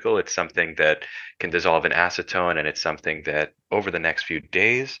pharmaceutical. It's something that can dissolve in acetone, and it's something that over the next few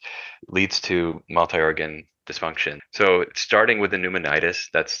days leads to multi-organ dysfunction. So starting with the pneumonitis,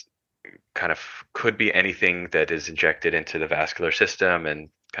 that's kind of could be anything that is injected into the vascular system and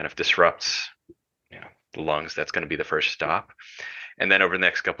kind of disrupts the lungs. That's going to be the first stop. And then over the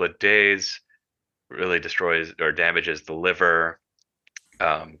next couple of days, really destroys or damages the liver,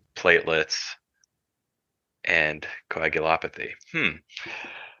 platelets, and coagulopathy.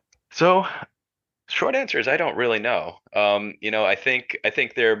 So short answer is I don't really know. I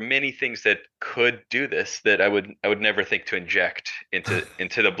think there are many things that could do this that I would never think to inject into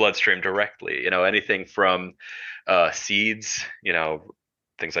the bloodstream directly. Anything from seeds,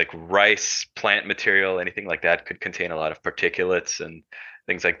 things like rice, plant material, anything like that could contain a lot of particulates and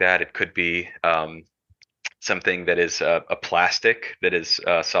things like that. It could be something that is a plastic that is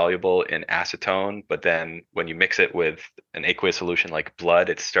soluble in acetone, but then when you mix it with an aqueous solution like blood,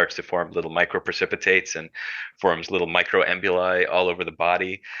 it starts to form little microprecipitates and forms little microemboli all over the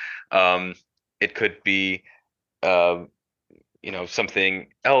body. It could be something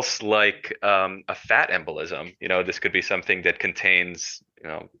else like a fat embolism. This could be something that contains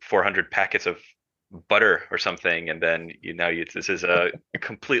 400 packets of butter or something, and then this is a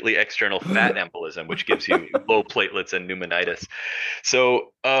completely external fat embolism, which gives you low platelets and pneumonitis.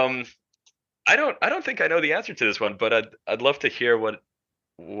 So I don't think I know the answer to this one, but I'd love to hear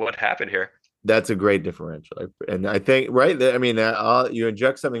what happened here. That's a great differential, and I think you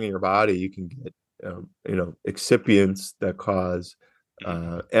inject something in your body, you can get excipients that cause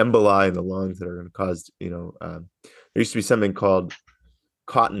emboli in the lungs that are going to cause there used to be something called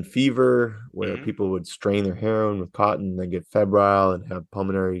cotton fever, where people would strain their heroin with cotton and then get febrile and have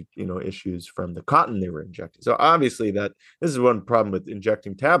pulmonary issues from the cotton they were injecting. So obviously this is one problem with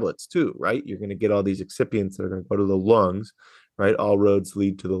injecting tablets too, right? You're going to get all these excipients that are going to go to the lungs, right? All roads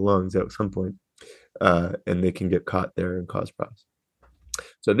lead to the lungs at some point, and they can get caught there and cause problems.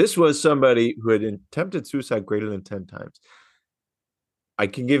 So this was somebody who had attempted suicide greater than 10 times. I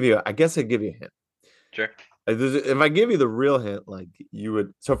guess I'd give you a hint. Sure. If I give you the real hint, like you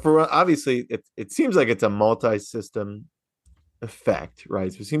would, so for obviously it seems like it's a multi-system effect,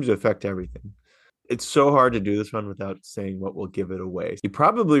 right? So it seems to affect everything. It's so hard to do this one without saying what will give it away. You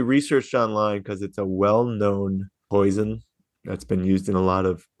probably researched online because it's a well-known poison that's been used in a lot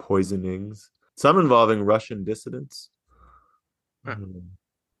of poisonings, some involving Russian dissidents. Huh.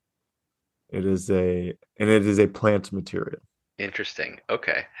 It is a plant material. Interesting.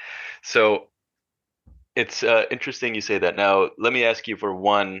 Okay. So it's interesting you say that. Now, let me ask you for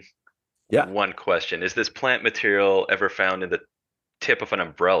Yeah. one question. Is this plant material ever found in the tip of an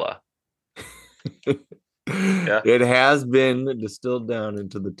umbrella? Yeah. It has been distilled down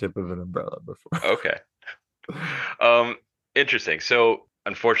into the tip of an umbrella before. Okay. Um, Interesting. So,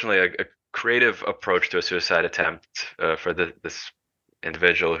 unfortunately, a creative approach to a suicide attempt for this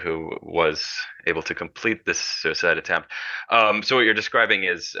individual who was able to complete this suicide attempt. So, what you're describing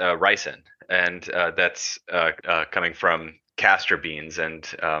is ricin, and that's coming from castor beans. And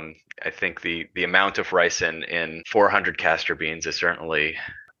I think the amount of ricin in 400 castor beans is certainly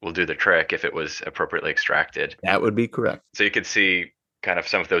will do the trick if it was appropriately extracted. That would be correct. So you could see kind of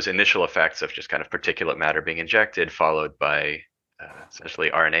some of those initial effects of just kind of particulate matter being injected, followed by essentially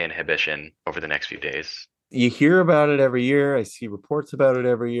RNA inhibition over the next few days. You hear about it every year. I see reports about it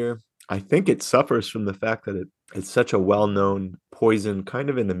every year. I think it suffers from the fact that it's such a well-known poison kind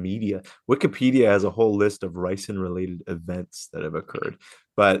of in the media. Wikipedia has a whole list of ricin-related events that have occurred,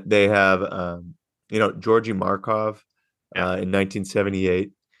 but they have, Georgy Markov Yeah. in 1978.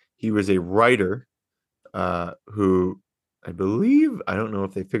 He was a writer who I believe, I don't know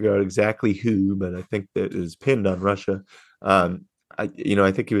if they figured out exactly who, but I think that it is pinned on Russia.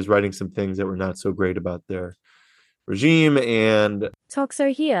 I think he was writing some things that were not so great about their regime. And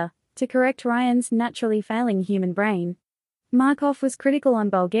Toxo here, to correct Ryan's naturally failing human brain. Markov was critical on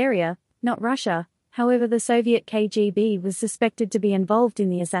Bulgaria, not Russia. However, the Soviet KGB was suspected to be involved in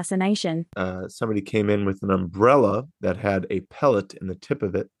the assassination. Somebody came in with an umbrella that had a pellet in the tip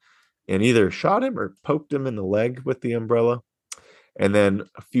of it and either shot him or poked him in the leg with the umbrella. And then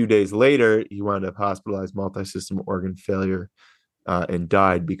a few days later, he wound up hospitalized, multi-system organ failure, and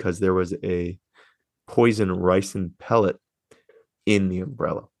died because there was a poison ricin pellet in the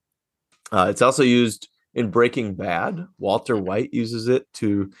umbrella. It's also used in Breaking Bad. Walter White uses it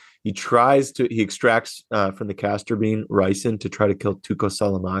he extracts from the castor bean ricin to try to kill Tuco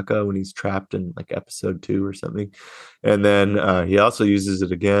Salamanca when he's trapped in like episode 2 or something. And then he also uses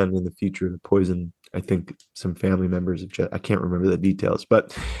it again in the future to poison, I think, some family members. I can't remember the details,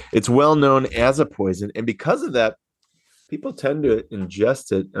 but it's well known as a poison. And because of that, people tend to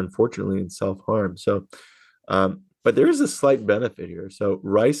ingest it, unfortunately, in self-harm. So, but there is a slight benefit here. So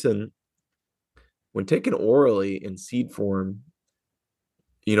ricin, when taken orally in seed form,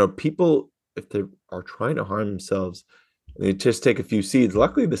 people, if they are trying to harm themselves, they just take a few seeds.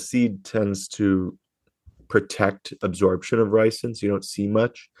 Luckily, the seed tends to protect absorption of ricin, so you don't see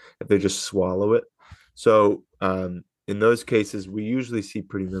much if they just swallow it. So in those cases, we usually see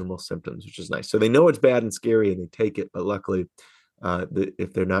pretty minimal symptoms, which is nice. So they know it's bad and scary and they take it, but luckily,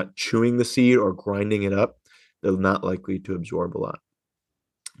 if they're not chewing the seed or grinding it up, they're not likely to absorb a lot.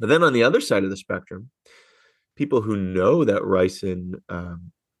 But then on the other side of the spectrum, people who know that ricin,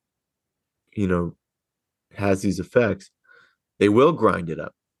 has these effects, they will grind it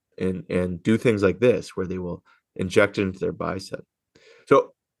up and do things like this, where they will inject it into their bicep.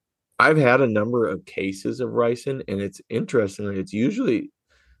 So I've had a number of cases of ricin, and it's interesting. It's usually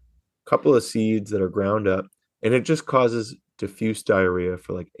a couple of seeds that are ground up, and it just causes diffuse diarrhea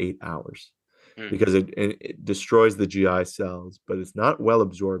for like 8 hours because it destroys the GI cells, but it's not well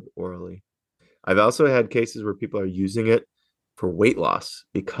absorbed orally. I've also had cases where people are using it for weight loss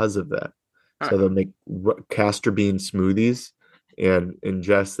because of that. So they'll make castor bean smoothies and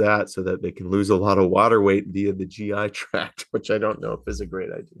ingest that so that they can lose a lot of water weight via the GI tract, which I don't know if is a great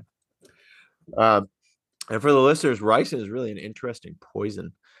idea. And for the listeners, ricin is really an interesting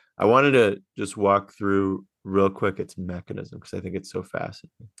poison. I wanted to just walk through real quick its mechanism because I think it's so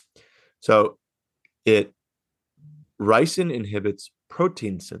fascinating. So ricin inhibits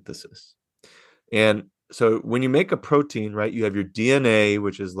protein synthesis. And so when you make a protein, right, you have your DNA,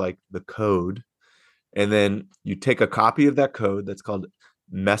 which is like the code, and then you take a copy of that code that's called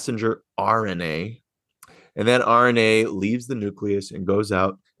messenger RNA, and that RNA leaves the nucleus and goes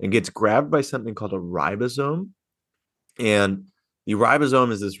out and gets grabbed by something called a ribosome. And the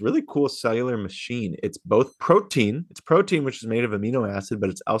ribosome is this really cool cellular machine. It's both protein, which is made of amino acid, but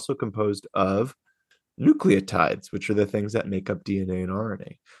it's also composed of nucleotides, which are the things that make up DNA and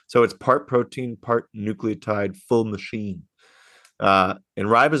RNA. So it's part protein, part nucleotide, full machine. And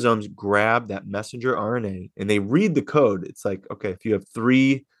ribosomes grab that messenger RNA and they read the code. It's like, okay, if you have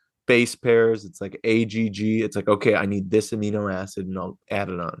 3 base pairs, it's like AGG. It's like, okay, I need this amino acid and I'll add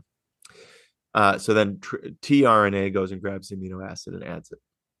it on. So then tRNA goes and grabs the amino acid and adds it.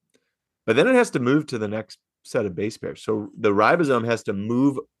 But then it has to move to the next set of base pairs. So the ribosome has to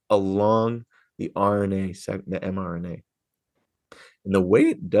move along the RNA, the mRNA. And the way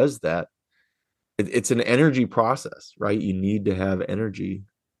it does that, it's an energy process, right? You need to have energy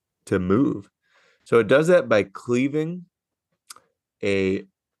to move. So it does that by cleaving it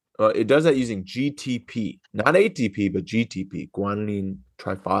does that using GTP, not ATP, but GTP, guanine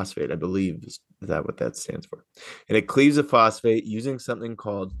triphosphate, I believe is that what that stands for. And it cleaves a phosphate using something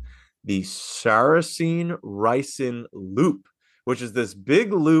called the serine ricin loop, which is this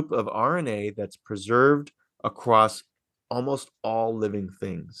big loop of RNA that's preserved across almost all living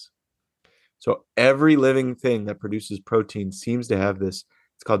things. So every living thing that produces protein seems to have this.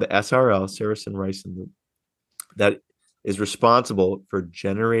 It's called the SRL, serine ricin loop, that is responsible for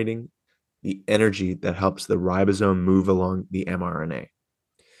generating the energy that helps the ribosome move along the mRNA.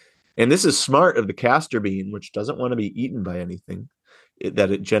 And this is smart of the castor bean, which doesn't want to be eaten by anything,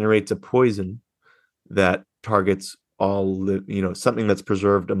 that it generates a poison that targets something that's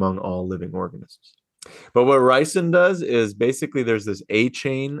preserved among all living organisms. But what ricin does is basically there's this A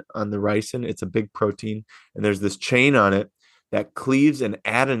chain on the ricin. It's a big protein, and there's this chain on it that cleaves an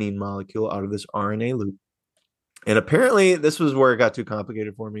adenine molecule out of this RNA loop. And apparently this was where it got too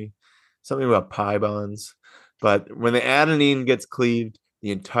complicated for me. Something about pi bonds. But when the adenine gets cleaved,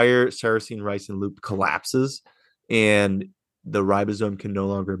 the entire serine ricin loop collapses and the ribosome can no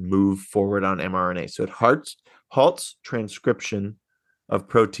longer move forward on mRNA. So it halts transcription of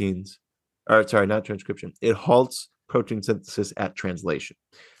proteins. Or sorry, not transcription. It halts protein synthesis at translation.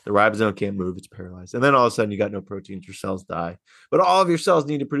 The ribosome can't move, it's paralyzed. And then all of a sudden you got no proteins, your cells die. But all of your cells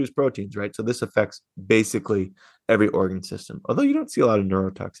need to produce proteins, right? So this affects basically every organ system, although you don't see a lot of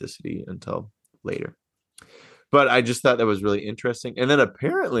neurotoxicity until later. But I just thought that was really interesting. And then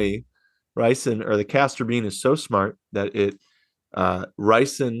apparently ricin, or the castor bean, is so smart that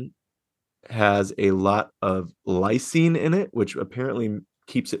ricin has a lot of lysine in it, which apparently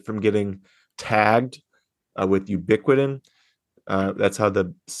keeps it from getting tagged with ubiquitin. That's how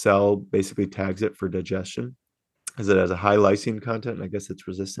the cell basically tags it for digestion, because it has a high lysine content, and I guess it's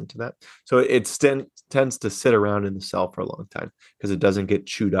resistant to that. So it tends to sit around in the cell for a long time because it doesn't get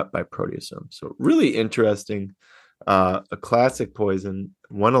chewed up by proteasomes. So really interesting, a classic poison,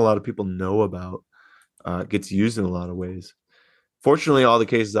 one a lot of people know about, gets used in a lot of ways. Fortunately, all the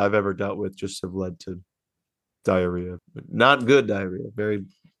cases I've ever dealt with just have led to diarrhea, but not good diarrhea, very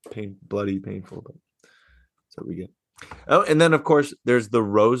bloody, painful, but that's what we get. Oh, and then of course there's the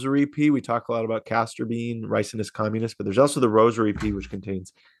rosary pea. We talk a lot about castor bean, ricinus communis, but there's also the rosary pea, which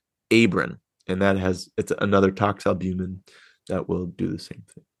contains abrin, and it's another toxalbumin that will do the same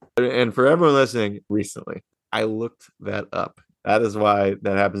thing. And for everyone listening, recently I looked that up. That is why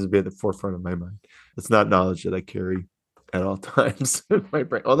that happens to be at the forefront of my mind. It's not knowledge that I carry at all times in my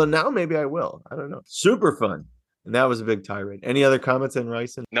brain. Although now maybe I will. I don't know. Super fun. And that was a big tirade. Any other comments on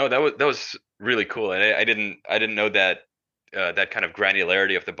ricin? No, that was really cool, and I didn't know that that kind of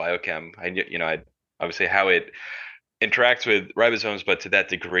granularity of the biochem. I obviously how it interacts with ribosomes, but to that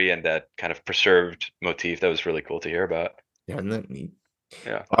degree and that kind of preserved motif, that was really cool to hear about. Yeah, isn't that neat?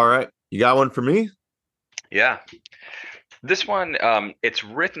 Yeah. All right, you got one for me? Yeah. This one, it's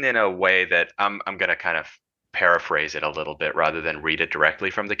written in a way that I'm gonna kind of paraphrase it a little bit rather than read it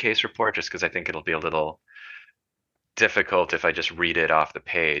directly from the case report, just because I think it'll be a little difficult if I just read it off the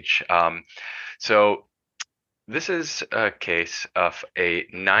page. So this is a case of a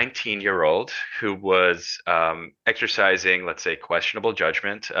 19-year-old who was exercising, let's say, questionable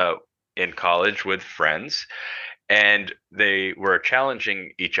judgment in college with friends, and they were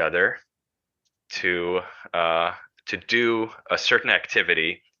challenging each other to do a certain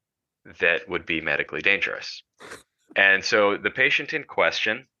activity that would be medically dangerous. And so the patient in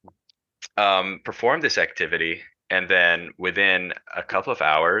question performed this activity, and then within a couple of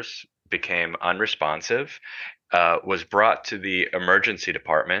hours became unresponsive, was brought to the emergency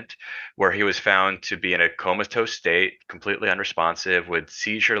department, where he was found to be in a comatose state, completely unresponsive, with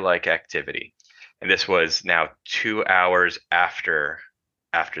seizure-like activity. And this was now 2 hours after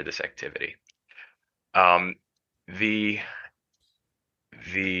this activity. The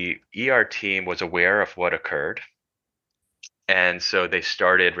ER team was aware of what occurred, and so they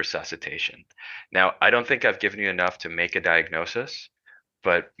started resuscitation. Now, I don't think I've given you enough to make a diagnosis,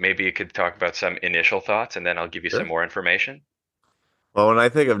 but maybe you could talk about some initial thoughts, and then I'll give you some more information. Well, when I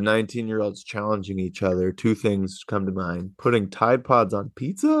think of 19-year-olds challenging each other, two things come to mind. Putting Tide Pods on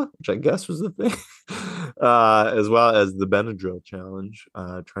pizza, which I guess was the thing, as well as the Benadryl challenge,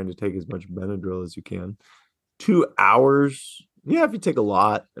 trying to take as much Benadryl as you can. 2 hours. Yeah, if you take a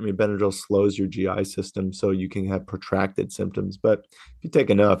lot, I mean, Benadryl slows your GI system so you can have protracted symptoms. But if you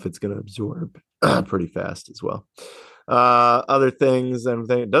take enough, it's going to absorb pretty fast as well. Other things I'm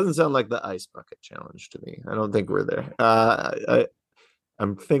thinking, it doesn't sound like the ice bucket challenge to me. I don't think we're there.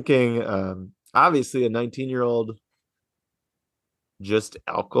 I'm thinking, obviously, a 19-year-old just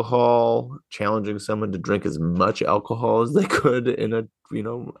alcohol, challenging someone to drink as much alcohol as they could in a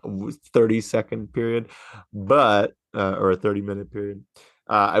 30-second period, but or a 30-minute period.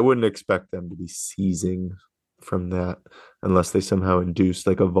 I wouldn't expect them to be seizing from that unless they somehow induce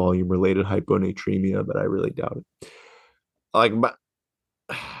like a volume related hyponatremia, but I really doubt it. Like,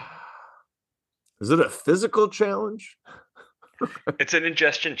 is it a physical challenge? It's an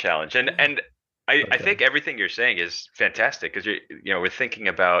ingestion challenge, and I think everything you're saying is fantastic because we're thinking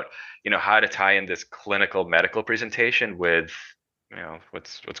about how to tie in this clinical medical presentation with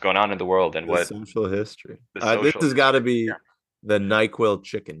what's going on in the world and The what social history. the This social has got to history. be the NyQuil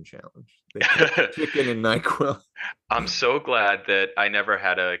chicken challenge. They put chicken in NyQuil. I'm so glad that I never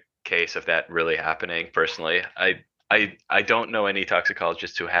had a case of that really happening personally. I don't know any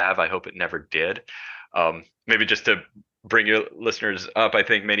toxicologists who have. I hope it never did. Maybe just to bring your listeners up, I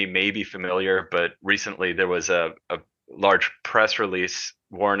think many may be familiar, but recently there was a large press release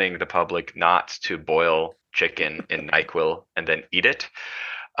warning the public not to boil chicken in NyQuil and then eat it.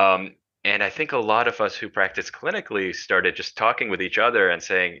 And I think a lot of us who practice clinically started just talking with each other and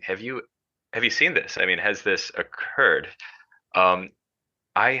saying, have you seen this? I mean, has this occurred?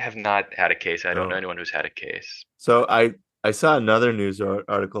 I have not had a case. I don't know anyone who's had a case. So I saw another news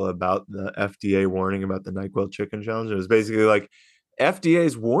article about the FDA warning about the NyQuil chicken challenge. It was basically like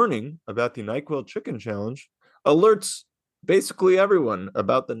FDA's warning about the NyQuil chicken challenge alerts basically everyone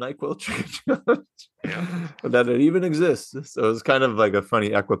about the NyQuil chicken challenge, that it even exists. So it was kind of like a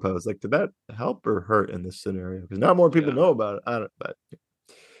funny equipoise. Like, did that help or hurt in this scenario? Because now more people know about it. I don't, but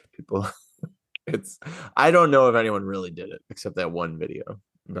people, I don't know if anyone really did it except that one video,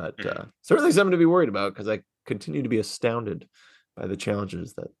 but certainly something to be worried about because I continue to be astounded by the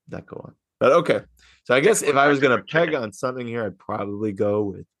challenges that go on. But okay, so I guess if I was going to peg on something here, I'd probably go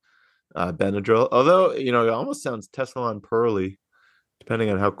with Benadryl. Although it almost sounds Tessalon Pearly, depending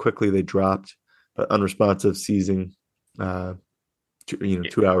on how quickly they dropped, but unresponsive, seizing, 2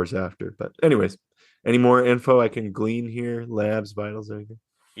 hours after. But anyways, any more info I can glean here? Labs, vitals, anything?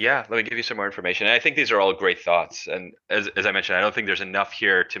 Yeah, let me give you some more information. And I think these are all great thoughts. And as I mentioned, I don't think there's enough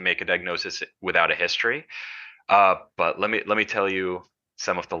here to make a diagnosis without a history. But let me tell you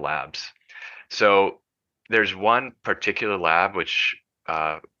some of the labs. So there's one particular lab which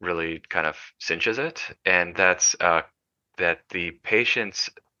really kind of cinches it, and that's that the patient's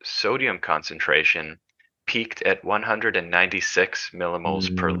sodium concentration peaked at 196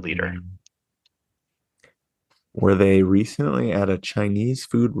 millimoles per liter. Were they recently at a Chinese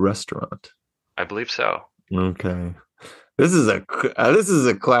food restaurant? I believe so. Okay. This is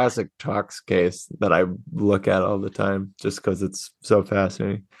a classic tox case that I look at all the time just because it's so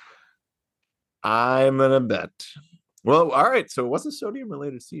fascinating. I'm gonna bet. Well, all right. So it was a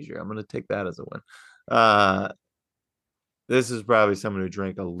sodium-related seizure. I'm gonna take that as a win. This is probably someone who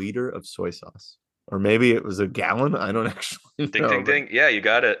drank a liter of soy sauce, or maybe it was a gallon. I don't actually know. Ding, ding, ding. Yeah, you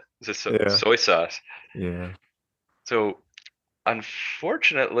got it. It's soy sauce. Yeah. So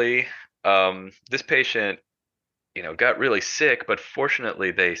unfortunately, this patient, got really sick, but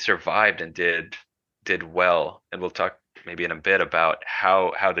fortunately they survived and did well. And we'll talk maybe in a bit about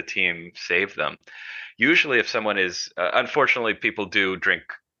how the team saved them. Usually, if someone is, unfortunately, people do drink,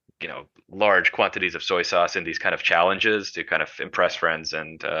 large quantities of soy sauce in these kind of challenges to kind of impress friends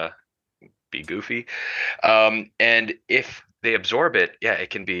and be goofy. And if they absorb it,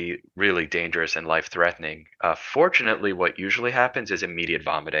 it can be really dangerous and life-threatening. Fortunately, what usually happens is immediate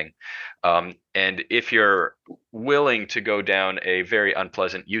vomiting. And if you're willing to go down a very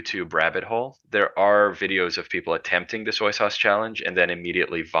unpleasant YouTube rabbit hole, there are videos of people attempting the soy sauce challenge and then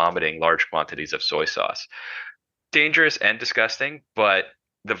immediately vomiting large quantities of soy sauce. Dangerous and disgusting, but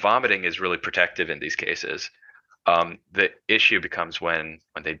the vomiting is really protective in these cases. The issue becomes when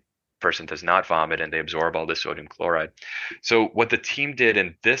the person does not vomit and they absorb all the sodium chloride. So what the team did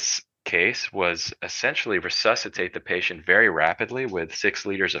in this case was essentially resuscitate the patient very rapidly with 6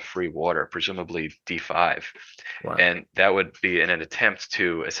 liters of free water, presumably D5. Wow. And that would be in an attempt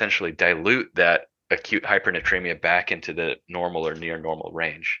to essentially dilute that acute hypernatremia back into the normal or near normal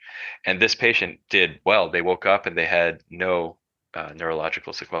range. And this patient did well. They woke up and they had no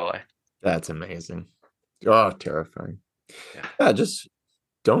neurological sequelae. That's amazing. Oh, terrifying. Yeah, just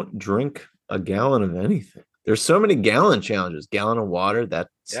don't drink a gallon of anything. There's so many gallon challenges. Gallon of water that's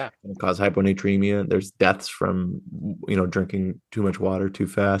going to cause hyponatremia. There's deaths from drinking too much water too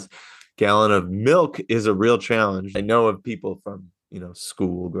fast. Gallon of milk is a real challenge. I know of people from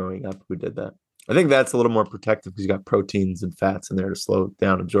school growing up who did that. I think that's a little more protective because you got proteins and fats in there to slow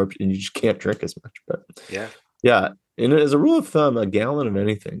down absorption, and you just can't drink as much. But Yeah. yeah, and as a rule of thumb, a gallon of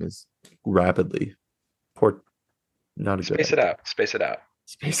anything is rapidly poor. Not a good Space it idea. out. Space it out.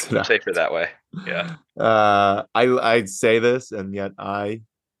 Space it out. Safer that way. Yeah. I'd say this, and yet I,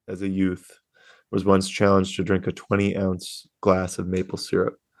 as a youth, was once challenged to drink a 20-ounce glass of maple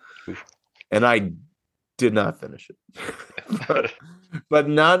syrup, Oof. and I did not finish it. but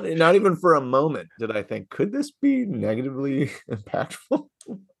not even for a moment did I think, could this be negatively impactful?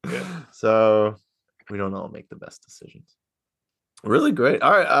 Yeah. So we don't all make the best decisions. Really great.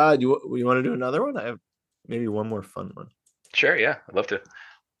 All right. You want to do another one? I have maybe one more fun one. Sure. Yeah. I'd love to.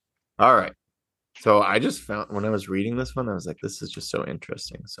 All right. So I just found when I was reading this one, I was like, this is just so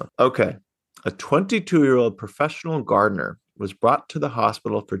interesting. So, okay. A 22-year-old professional gardener was brought to the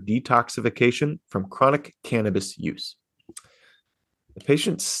hospital for detoxification from chronic cannabis use. The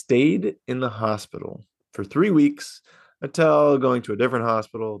patient stayed in the hospital for 3 weeks until going to a different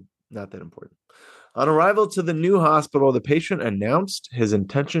hospital. Not that important. On arrival to the new hospital, the patient announced his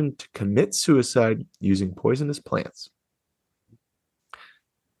intention to commit suicide using poisonous plants.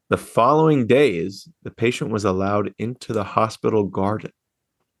 The following days, the patient was allowed into the hospital garden.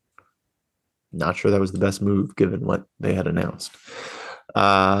 Not sure that was the best move given what they had announced.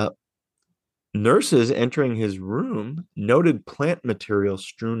 Nurses entering his room noted plant material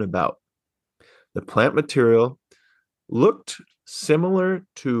strewn about. The plant material looked similar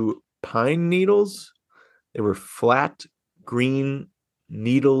to pine needles. They were flat green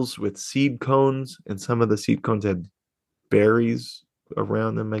needles with seed cones, and some of the seed cones had berries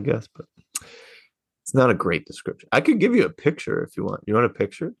around them, I guess, but it's not a great description. I could give you a picture if you want. You want a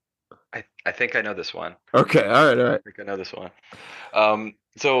picture? I think I know this one. Okay, all right. I think I know this one.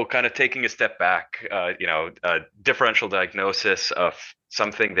 So kind of taking a step back, a differential diagnosis of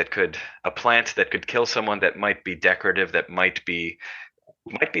something a plant that could kill someone, that might be decorative, that might be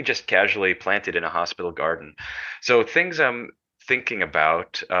just casually planted in a hospital garden. So things I'm thinking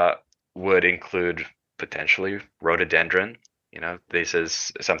about would include potentially rhododendron. This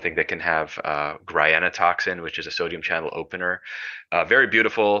is something that can have toxin, which is a sodium channel opener. Very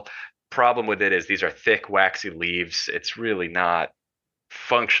beautiful. Problem with it is these are thick, waxy leaves. It's really not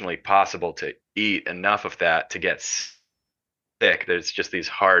functionally possible to eat enough of that to get thick. There's just these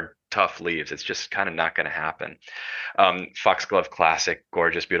hard, tough leaves. It's just kind of not going to happen. Foxglove classic,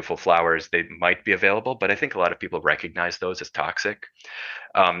 gorgeous, beautiful flowers. They might be available, but I think a lot of people recognize those as toxic.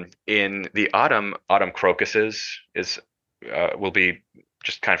 In the autumn crocuses will be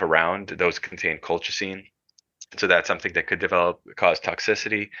just kind of around. Those contain colchicine. So that's something that could cause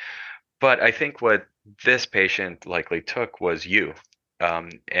toxicity. But I think what this patient likely took was yew,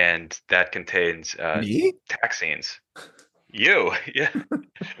 and that contains taxines. Yew, yeah,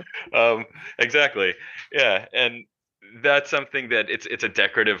 exactly, yeah, and that's something that it's a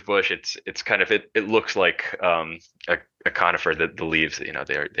decorative bush. It's kind of it looks like a conifer. The leaves,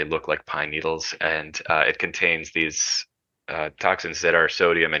 they look like pine needles, and it contains these toxins that are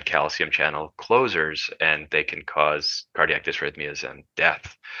sodium and calcium channel closers, and they can cause cardiac dysrhythmias and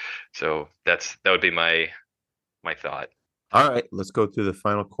death. So that would be my thought. All right, let's go through the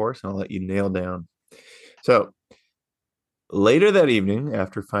final course and I'll let you nail down. So later that evening,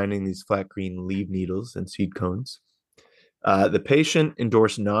 after finding these flat green leaf needles and seed cones, the patient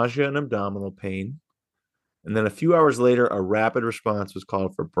endorsed nausea and abdominal pain. And then a few hours later, a rapid response was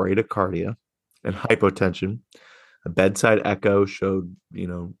called for bradycardia and hypotension. A bedside echo showed,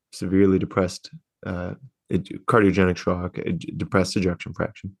 severely depressed cardiogenic shock, depressed ejection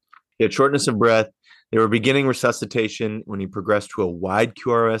fraction. He had shortness of breath. They were beginning resuscitation when he progressed to a wide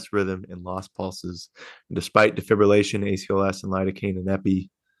QRS rhythm and lost pulses. And despite defibrillation, ACLS, and lidocaine and epi,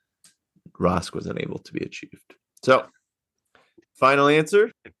 ROSC was unable to be achieved. So, final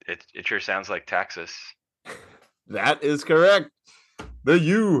answer? It sure sounds like Taxus. That is correct. The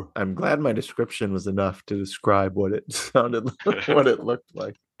yew. I'm glad my description was enough to describe what it sounded like, what it looked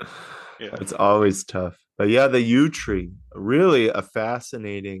like. Yeah. It's always tough. But yeah, the yew tree, really a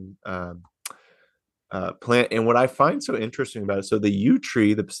fascinating plant. And what I find so interesting about it, so the yew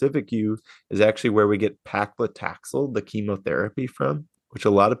tree, the Pacific yew, is actually where we get paclitaxel, the chemotherapy from, which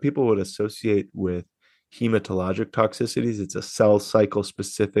a lot of people would associate with hematologic toxicities. It's a cell cycle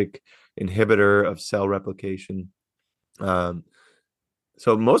specific inhibitor of cell replication.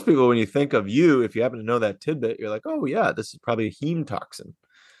 So most people, when you think of yew, if you happen to know that tidbit, you're like, oh yeah, this is probably a heme toxin.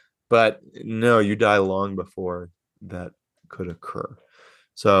 But no, you die long before that could occur.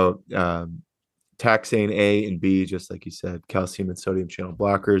 So taxane A and B, just like you said, calcium and sodium channel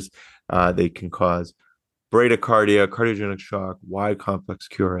blockers, they can cause bradycardia, cardiogenic shock, wide complex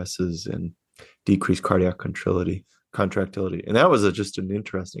QRSs, and decreased cardiac contractility. And that was just an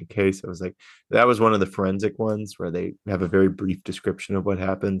interesting case. I was like, that was one of the forensic ones where they have a very brief description of what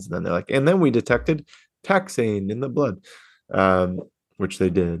happens. And then they're like, and then we detected taxane in the blood, which they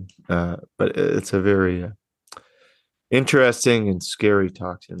did. But it's a very interesting and scary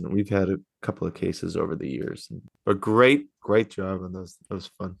toxin. We've had a couple of cases over the years, but great job on those. That was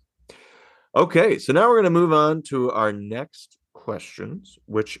fun. Okay, so now we're going to move on to our next questions,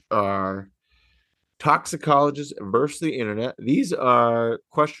 which are toxicologists versus the internet. These are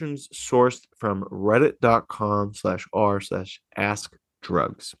questions sourced from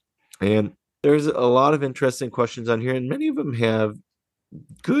reddit.com/r/askdrugs. And there's a lot of interesting questions on here, and many of them have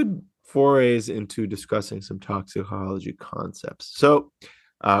good forays into discussing some toxicology concepts. So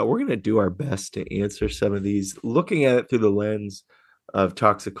we're going to do our best to answer some of these, looking at it through the lens of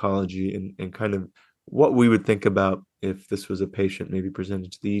toxicology and kind of what we would think about if this was a patient maybe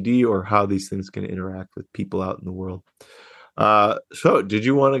presented to the ED, or how these things can interact with people out in the world. So did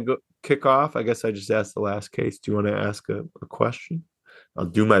you want to kick off? I guess I just asked the last case. Do you want to ask a question? I'll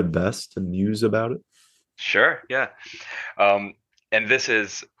do my best to muse about it. Sure, yeah. And this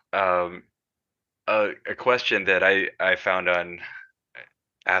is a question that I found on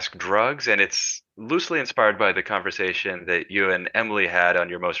Ask Drugs, and it's loosely inspired by the conversation that you and Emily had on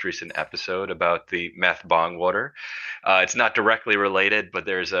your most recent episode about the meth bong water. It's not directly related, but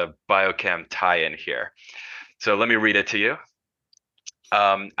there's a biochem tie-in here. So let me read it to you.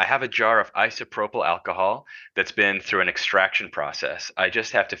 I have a jar of isopropyl alcohol that's been through an extraction process. I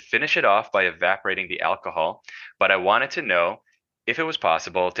just have to finish it off by evaporating the alcohol, but I wanted to know if it was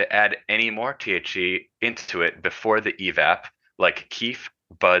possible to add any more THC into it before the evap, like keef,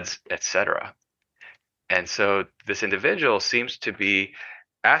 buds, etc. And so this individual seems to be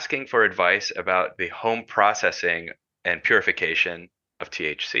asking for advice about the home processing and purification of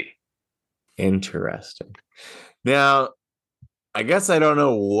THC. Interesting. Now, I guess I don't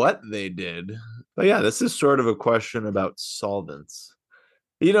know what they did, but yeah, this is sort of a question about solvents.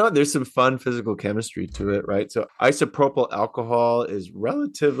 There's some fun physical chemistry to it, right? So isopropyl alcohol is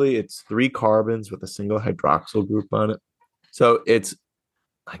it's 3 carbons with a single hydroxyl group on it. So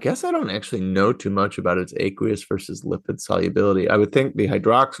I guess I don't actually know too much about its aqueous versus lipid solubility. I would think the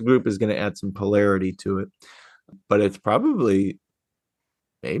hydroxyl group is going to add some polarity to it, but it's probably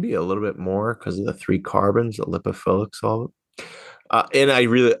maybe a little bit more because of the 3 carbons, a lipophilic solvent. And I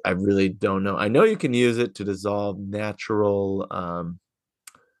really don't know. I know you can use it to dissolve natural,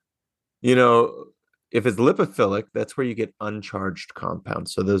 if it's lipophilic, that's where you get uncharged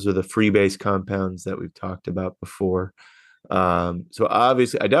compounds. So those are the free base compounds that we've talked about before. So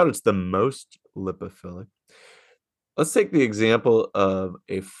obviously, I doubt it's the most lipophilic. Let's take the example of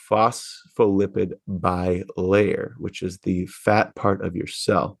a phospholipid bilayer, which is the fat part of your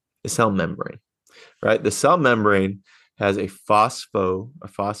cell, the cell membrane, right? The cell membrane has a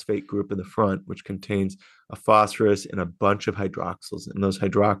phosphate group in the front, which contains a phosphorus and a bunch of hydroxyls. And those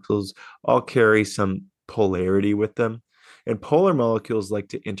hydroxyls all carry some polarity with them. And polar molecules like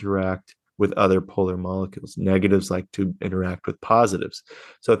to interact with other polar molecules. Negatives like to interact with positives.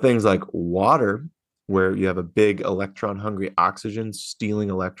 So things like water, where you have a big electron-hungry oxygen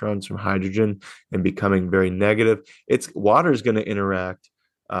stealing electrons from hydrogen and becoming very negative, water is going to interact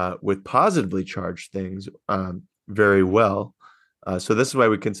with positively charged things very well. So this is why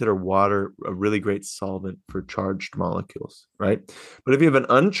we consider water a really great solvent for charged molecules, right? But if you have an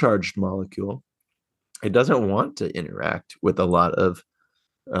uncharged molecule, it doesn't want to interact with a lot of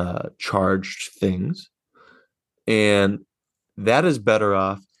charged things. And that is better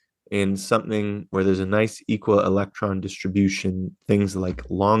off in something where there's a nice equal electron distribution, things like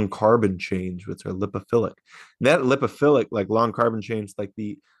long carbon chains, which are lipophilic. And that lipophilic, like long carbon chains, like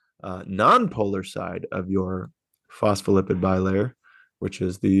the non-polar side of your phospholipid bilayer, which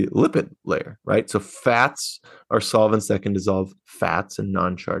is the lipid layer, right? So fats are solvents that can dissolve fats and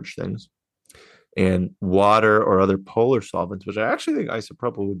non-charged things. And water or other polar solvents, which I actually think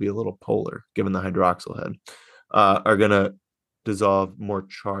isopropyl would be a little polar, given the hydroxyl head, are going to dissolve more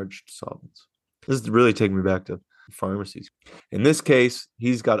charged solvents. This is really taking me back to pharmacies. In this case,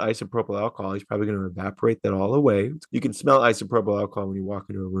 he's got isopropyl alcohol. He's probably going to evaporate that all away. You can smell isopropyl alcohol when you walk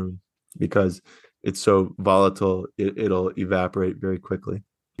into a room because it's so volatile, it'll evaporate very quickly.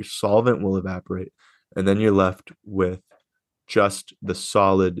 Your solvent will evaporate, and then you're left with just the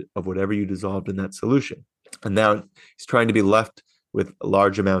solid of whatever you dissolved in that solution. And now he's trying to be left with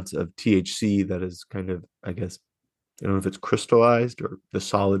large amounts of THC that is kind of, I guess, I don't know if it's crystallized or the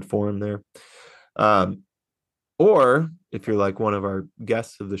solid form there. Or if you're like one of our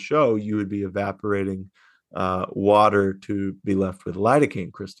guests of the show, you would be evaporating water to be left with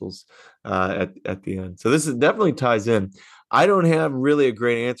lidocaine crystals at the end. So this definitely ties in. I don't have really a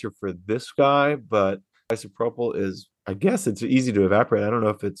great answer for this guy, but isopropyl is, I guess it's easy to evaporate. I don't know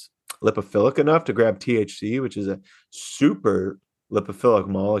if it's lipophilic enough to grab THC, which is a super lipophilic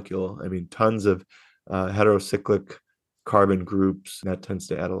molecule. I mean, tons of heterocyclic carbon groups. That tends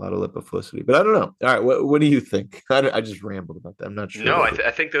to add a lot of lipophilicity. But I don't know. All right, what do you think? I just rambled about that. I'm not sure. No,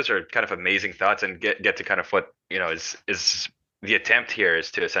 I think those are kind of amazing thoughts, and get to kind of what is the attempt here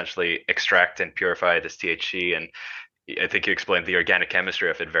is to essentially extract and purify this THC, and I think you explained the organic chemistry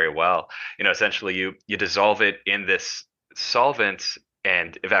of it very well. Essentially you dissolve it in this solvent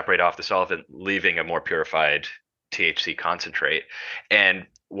and evaporate off the solvent, leaving a more purified THC concentrate. And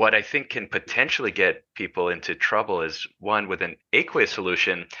what I think can potentially get people into trouble is one with an aqueous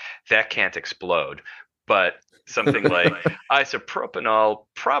solution that can't explode, but something like isopropanol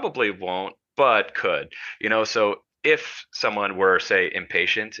probably won't, but could. So if someone were, say,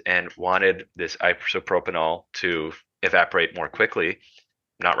 impatient and wanted this isopropanol to evaporate more quickly,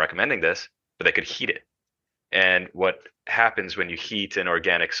 I'm not recommending this, but they could heat it. And what happens when you heat an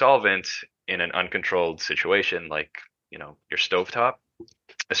organic solvent in an uncontrolled situation, like, your stovetop,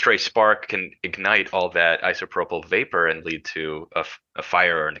 a stray spark can ignite all that isopropyl vapor and lead to a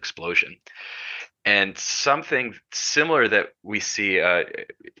fire or an explosion. And something similar that we see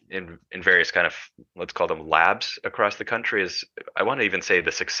in various kind of, let's call them labs across the country, is, I want to even say,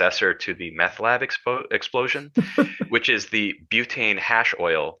 the successor to the meth lab explosion, which is the butane hash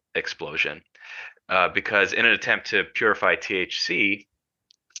oil explosion. Because in an attempt to purify THC,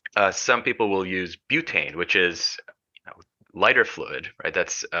 some people will use butane, which is lighter fluid, right?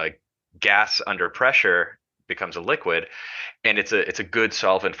 That's gas under pressure becomes a liquid, and it's a good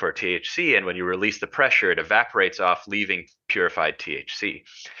solvent for THC. And when you release the pressure, it evaporates off, leaving purified THC.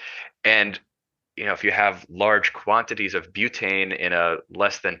 And if you have large quantities of butane in a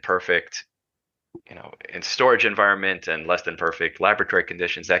less than perfect, in storage environment and less than perfect laboratory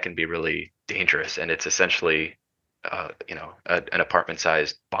conditions, that can be really dangerous. And it's essentially an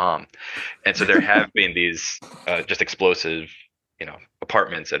apartment-sized bomb. And so there have been these just explosive,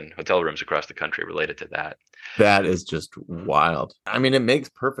 apartments and hotel rooms across the country related to that. That is just wild. I mean, it makes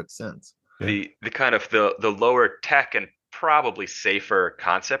perfect sense. The kind of the lower tech and probably safer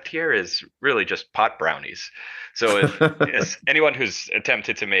concept here is really just pot brownies. So if anyone who's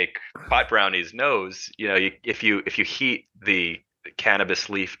attempted to make pot brownies knows, if you heat the cannabis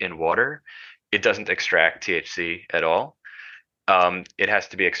leaf in water, it doesn't extract THC at all. It has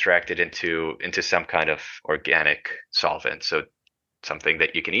to be extracted into some kind of organic solvent, so something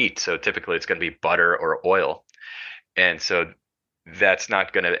that you can eat. So typically it's going to be butter or oil. And so that's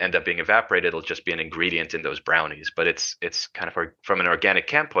not going to end up being evaporated. It'll just be an ingredient in those brownies. But it's kind of, from an organic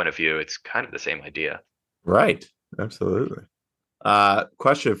chem point of view, it's kind of the same idea. Right. Absolutely.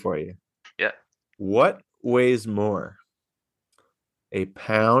 Question for you. Yeah. What weighs more, a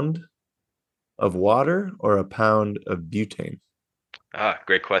pound of water or a pound of butane?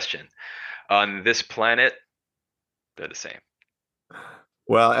 Great question. On this planet, they're the same.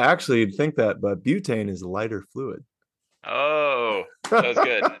 Well, actually, you'd think that, but butane is lighter fluid. Oh, that was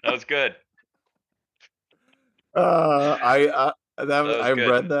good. That was good. I good.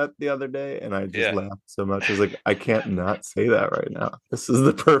 read that the other day, and I just laughed so much. I was like, I can't not say that right now. This is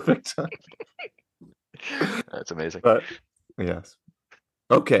the perfect time. That's amazing. But yes.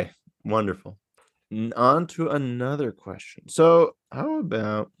 Okay, wonderful. On to another question. So how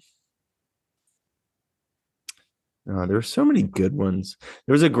about, there were so many good ones.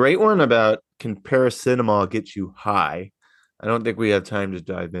 There was a great one about, can paracetamol get you high? I don't think we have time to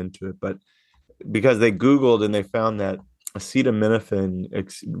dive into it, but because they Googled and they found that acetaminophen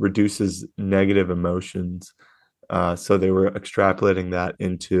reduces negative emotions. So they were extrapolating that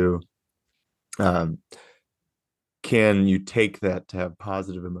into, can you take that to have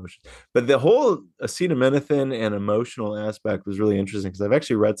positive emotions? But the whole acetaminophen and emotional aspect was really interesting, because I've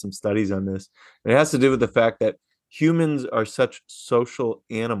actually read some studies on this. And it has to do with the fact that humans are such social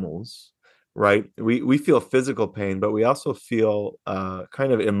animals, right? We feel physical pain, but we also feel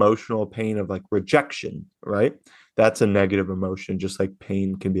kind of emotional pain of like rejection, right? That's a negative emotion, just like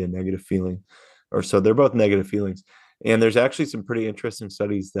pain can be a negative feeling. Or so they're both negative feelings. And there's actually some pretty interesting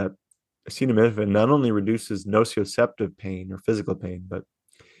studies that acetaminophen not only reduces nociceptive pain or physical pain, but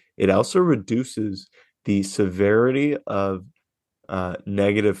it also reduces the severity of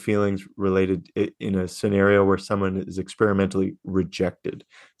negative feelings related in a scenario where someone is experimentally rejected.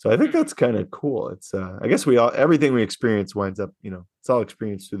 So I think that's kind of cool. It's I guess everything we experience winds up, it's all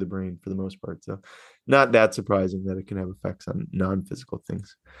experienced through the brain for the most part. So not that surprising that it can have effects on non-physical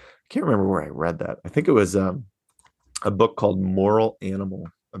things. I can't remember where I read that. I think it was a book called Moral Animal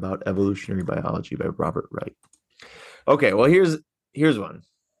about evolutionary biology by Robert Wright. Okay, well here's one.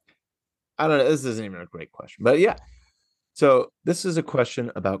 I don't know. This isn't even a great question, but yeah. So this is a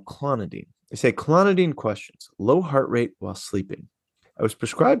question about clonidine. They say clonidine questions, low heart rate while sleeping. I was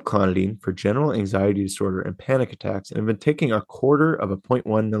prescribed clonidine for general anxiety disorder and panic attacks and have been taking a quarter of a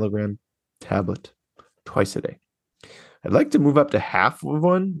 0.1 milligram tablet twice a day. I'd like to move up to half of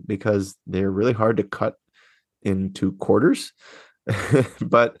one because they're really hard to cut into quarters,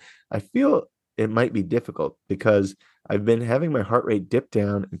 but I feel it might be difficult because I've been having my heart rate dip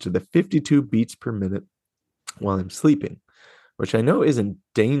down into the 52 beats per minute while I'm sleeping, which I know isn't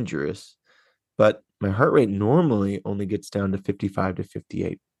dangerous, but my heart rate normally only gets down to 55 to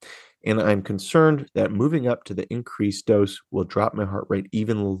 58. And I'm concerned that moving up to the increased dose will drop my heart rate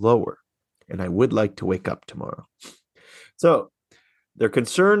even lower. And I would like to wake up tomorrow. So they're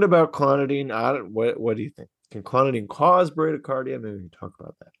concerned about clonidine. What do you think? Can clonidine cause bradycardia? Maybe we can talk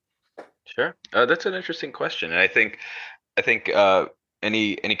about that. Sure. That's an interesting question. And I think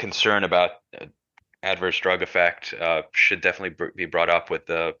any concern about adverse drug effect should definitely be brought up with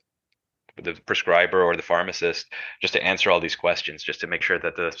the prescriber or the pharmacist, just to answer all these questions, just to make sure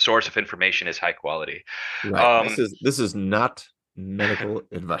that the source of information is high quality. Right. This is not medical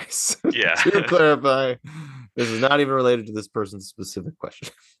advice. Yeah. To clarify, this is not even related to this person's specific question.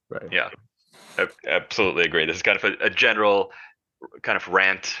 Right. Yeah. I absolutely agree. This is kind of a general kind of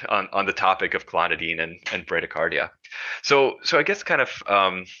rant on the topic of clonidine and bradycardia. So I guess kind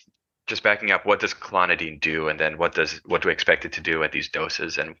of just backing up, what does clonidine do, and then what do we expect it to do at these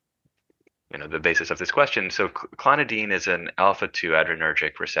doses, and the basis of this question. So clonidine is an alpha-2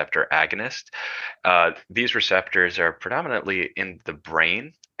 adrenergic receptor agonist. These receptors are predominantly in the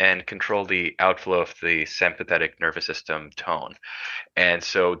brain and control the outflow of the sympathetic nervous system tone. And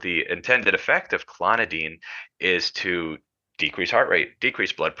so the intended effect of clonidine is to decrease heart rate,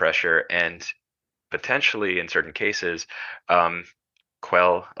 decrease blood pressure, and potentially, in certain cases,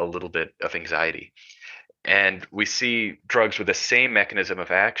 quell a little bit of anxiety. And we see drugs with the same mechanism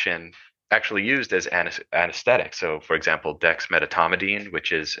of action actually used as anesthetic. So, for example, dexmedetomidine,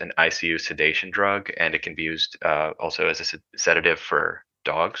 which is an ICU sedation drug, and it can be used also as a sedative for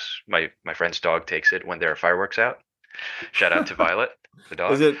dogs. My friend's dog takes it when there are fireworks out. Shout out to Violet, the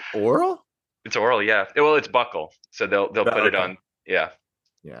dog. Is it oral? It's oral, yeah. Well, it's buccal, so they'll put it on, yeah,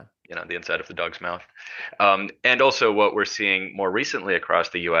 the inside of the dog's mouth. And also what we're seeing more recently across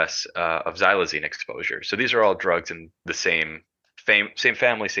the U.S. Of xylazine exposure. So these are all drugs in the same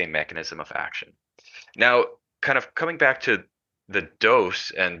family, same mechanism of action. Now, kind of coming back to the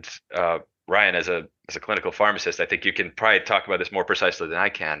dose, and Ryan, as a clinical pharmacist, I think you can probably talk about this more precisely than I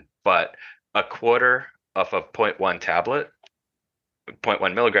can, but a quarter of a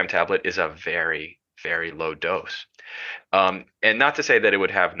 0.1 milligram tablet is a very, very low dose. And not to say that it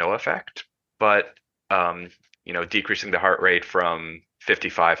would have no effect, but decreasing the heart rate from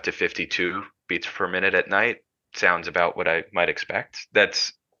 55 to 52 beats per minute at night sounds about what I might expect.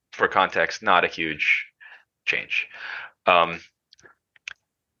 That's, for context, not a huge change.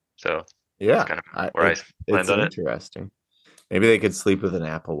 So yeah, kind of where I land on it. It's interesting. Maybe they could sleep with an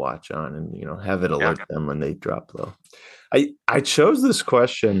Apple Watch on and have it alert them when they drop low. I chose this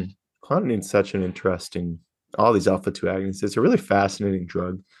question. Clonidine is such an interesting. All these alpha-2 agonists. It's a really fascinating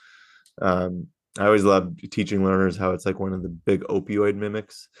drug. I always love teaching learners how it's like one of the big opioid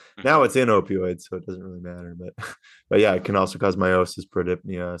mimics. Now it's in opioids, so it doesn't really matter. But yeah, it can also cause meiosis,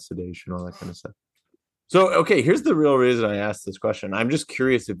 prodypnea, sedation, all that kind of stuff. So, okay, here's the real reason I asked this question. I'm just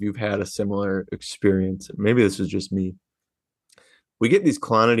curious if you've had a similar experience. Maybe this is just me. We get these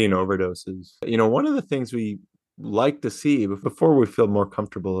clonidine overdoses. One of the things we like to see before we feel more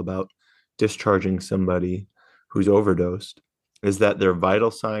comfortable about discharging somebody who's overdosed is that their vital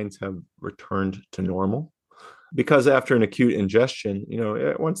signs have returned to normal. Because after an acute ingestion,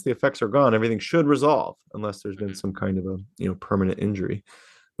 once the effects are gone, everything should resolve unless there's been some kind of a permanent injury.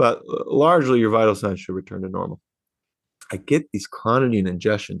 But largely your vital signs should return to normal. I get these clonidine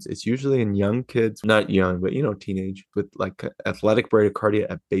ingestions. It's usually in young kids, not young, but teenage, with like athletic bradycardia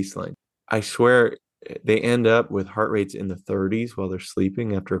at baseline. I swear they end up with heart rates in the 30s while they're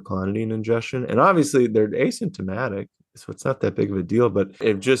sleeping after a clonidine ingestion. And obviously they're asymptomatic, so it's not that big of a deal, but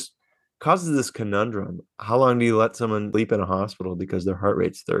it just causes this conundrum. How long do you let someone sleep in a hospital because their heart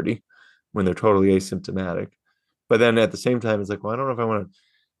rate's 30 when they're totally asymptomatic? But then at the same time, it's like, well, I don't know if I want to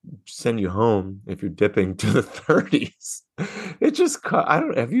send you home if you're dipping to the 30s. It just, I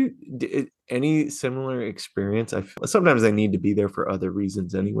don't, have you any similar experience? I feel sometimes I need to be there for other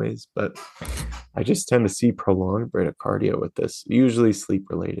reasons, anyways, but I just tend to see prolonged bradycardia with this, usually sleep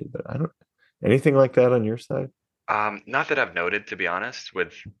related, but I don't, anything like that on your side? Not that I've noted, to be honest.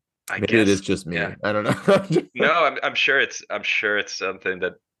 With, I Maybe it guess, is just yeah. me. I don't know. No, I'm sure it's something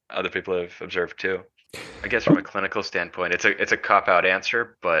that other people have observed too. I guess from a clinical standpoint, it's a cop out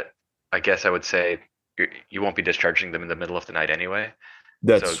answer, but I guess I would say you won't be discharging them in the middle of the night anyway.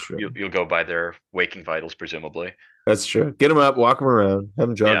 That's So true. you'll go by their waking vitals, presumably. That's true. Get them up, walk them around, have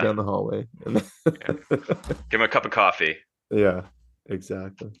them jog Yeah, down the hallway. yeah. Give them a cup of coffee. Yeah,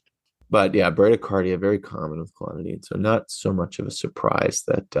 exactly. But yeah, bradycardia, very common with clonidine. So not so much of a surprise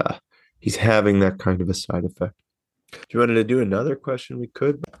that he's having that kind of a side effect. If you wanted to do another question, we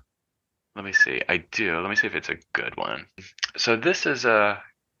could. Let me see. I do. Let me see if it's a good one. So this is a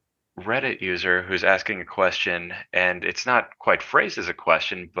Reddit user who's asking a question, and it's not quite phrased as a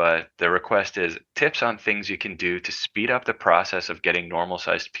question, but the request is tips on things you can do to speed up the process of getting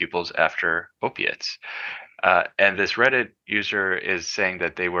normal-sized pupils after opiates. And this Reddit user is saying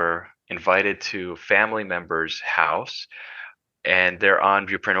that they were invited to a family member's house, and they're on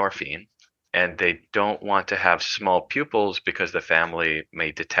buprenorphine, and they don't want to have small pupils because the family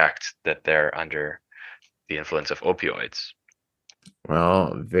may detect that they're under the influence of opioids.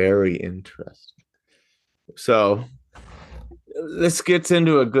 Well, very interesting. So this gets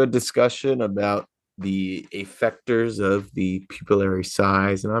into a good discussion about the effectors of the pupillary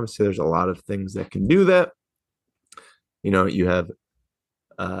size. And obviously, there's a lot of things that can do that. You have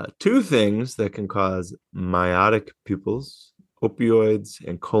two things that can cause miotic pupils, opioids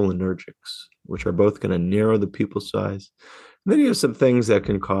and cholinergics, which are both going to narrow the pupil size. And then you have some things that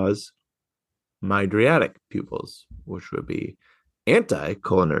can cause mydriatic pupils, which would be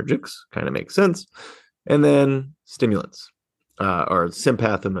anticholinergics, kind of makes sense, and then stimulants or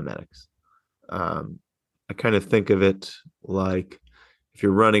sympathomimetics. I kind of think of it like if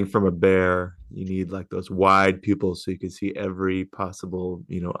you're running from a bear, you need like those wide pupils so you can see every possible,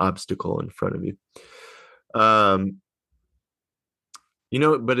 obstacle in front of you. But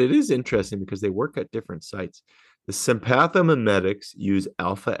it is interesting because they work at different sites. The sympathomimetics use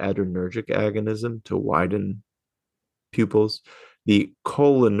alpha adrenergic agonism to widen pupils. The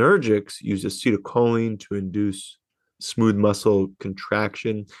cholinergics use acetylcholine to induce smooth muscle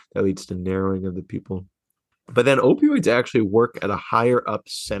contraction that leads to narrowing of the pupil. But then opioids actually work at a higher up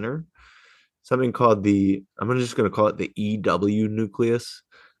center, something called I'm just going to call it the EW nucleus.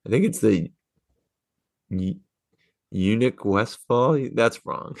 I think it's the Unit Westphal. That's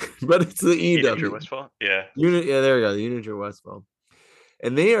wrong, but it's the EW. Westphal? Yeah. Unit, yeah, there we go. The Unit Westphal.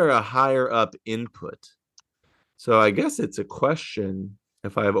 And they are a higher up input. So I guess it's a question.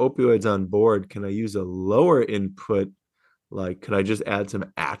 If I have opioids on board, can I use a lower input? Like, can I just add some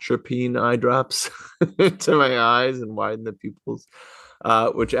atropine eye drops to my eyes and widen the pupils?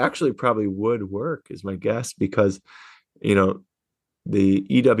 Which actually probably would work, is my guess, because, the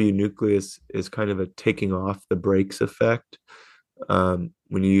EW nucleus is kind of a taking off the brakes effect. When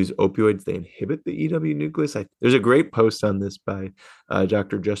you use opioids, they inhibit the EW nucleus. There's a great post on this by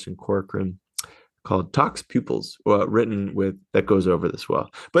Dr. Justin Corcoran called Tox Pupils, written with that goes over this well.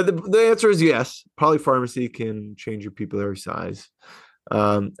 But the answer is yes. Polypharmacy can change your pupillary size.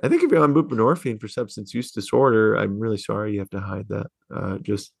 I think if you're on buprenorphine for substance use disorder, I'm really sorry you have to hide that.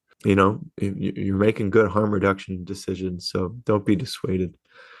 You're making good harm reduction decisions, so don't be dissuaded.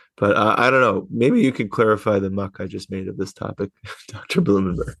 But I don't know. Maybe you could clarify the muck I just made of this topic, Dr.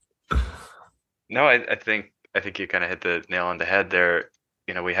 Blumenberg. No, I think you kind of hit the nail on the head there.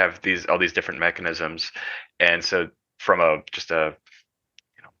 We have all these different mechanisms, and so from a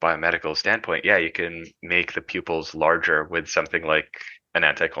biomedical standpoint, yeah, you can make the pupils larger with something like an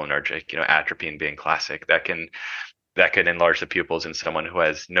anticholinergic. Atropine being classic, that can enlarge the pupils in someone who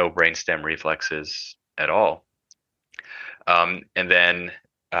has no brainstem reflexes at all. And then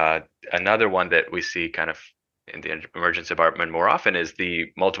another one that we see kind of in the emergency department more often is the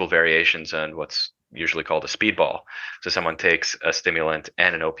multiple variations on what's usually called a speedball. So someone takes a stimulant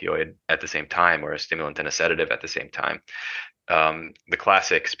and an opioid at the same time, or a stimulant and a sedative at the same time. The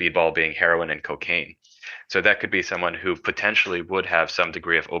classic speedball being heroin and cocaine. So that could be someone who potentially would have some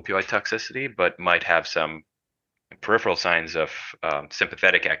degree of opioid toxicity, but might have some peripheral signs of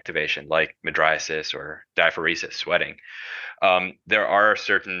sympathetic activation, like mydriasis or diaphoresis, sweating. There are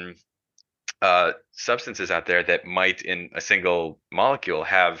certain substances out there that might, in a single molecule,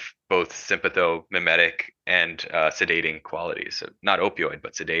 have both sympathomimetic and sedating qualities. So not opioid,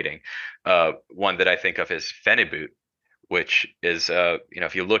 but sedating. One that I think of is phenibut, which is,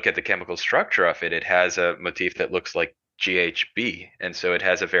 if you look at the chemical structure of it, it has a motif that looks like GHB. And so it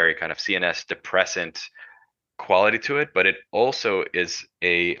has a very kind of CNS depressant quality to it, but it also is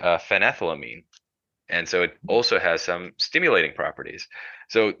a phenethylamine. And so it also has some stimulating properties.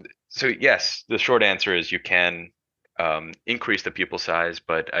 So yes, the short answer is you can increase the pupil size,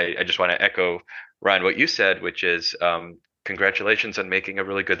 but I just want to echo, Ryan, what you said, which is congratulations on making a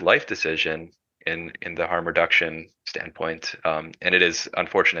really good life decision in the harm reduction standpoint. And it is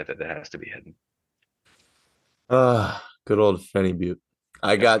unfortunate that has to be hidden. Good old phenibut.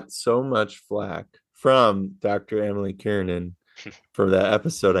 I got so much flack from Dr. Emily Kiernan for that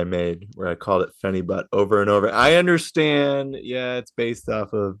episode I made where I called it phenibut over and over. I understand, yeah, it's based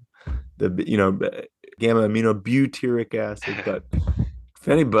off of the gamma aminobutyric acid, but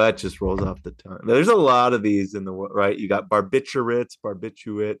phenibut just rolls off the tongue. There's a lot of these in the world, right? You got barbiturates,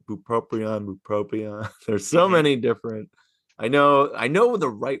 barbiturate, bupropion. There's so many different. I know the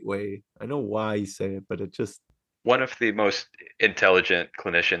right way. I know why you say it, but it just. One of the most intelligent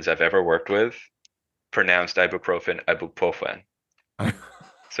clinicians I've ever worked with pronounced ibuprofen ibuprofen.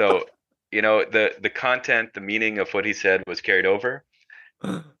 So, the content, the meaning of what he said was carried over.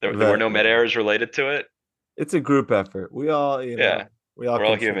 There were no meta errors related to it. It's a group effort. We all, we're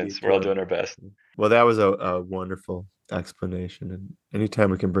all humans. We're all doing our best. Well, that was a wonderful explanation. And anytime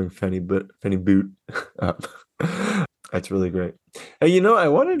we can bring phenibut up, that's really great. And, I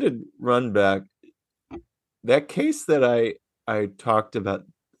wanted to run back that case that I talked about,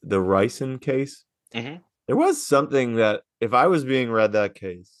 the ricin case. Mm-hmm. There was something that if I was being read that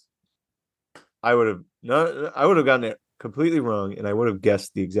case, I would have gotten it completely wrong, and I would have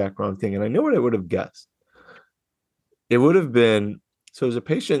guessed the exact wrong thing. And I know what I would have guessed. It would have been, so as a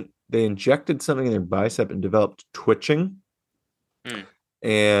patient, they injected something in their bicep and developed twitching.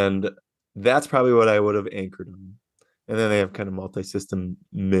 And that's probably what I would have anchored on. And then they have kind of multi-system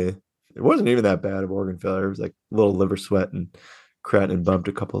meh. It wasn't even that bad of organ failure. It was like a little liver sweat and creatinine bumped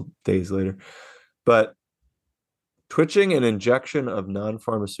a couple days later. But twitching and injection of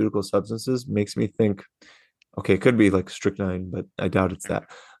non-pharmaceutical substances makes me think, okay, it could be like strychnine, but I doubt it's that.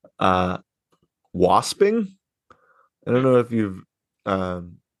 Wasping? I don't know if you've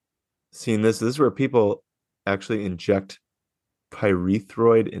seen this. This is where people actually inject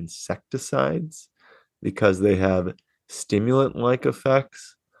pyrethroid insecticides because they have stimulant-like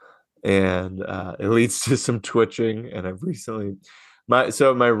effects. And it leads to some twitching. And I've recently,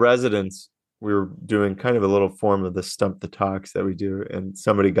 my residents, we were doing kind of a little form of the Stump the Tox that we do. And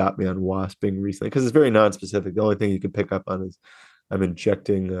somebody got me on wasping recently because it's very non-specific. The only thing you can pick up on is I'm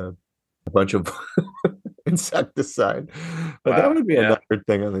injecting a bunch of insecticide. But that would be another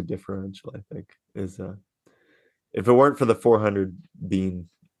thing on the differential, I think, is if it weren't for the 400 bean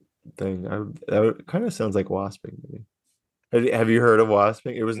thing, that kind of sounds like wasping to me. Have you heard of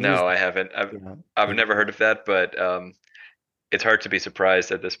wasping? It was no, I haven't. I've never heard of that, but it's hard to be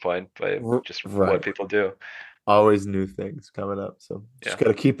surprised at this point by just what people do. Always new things coming up, so just got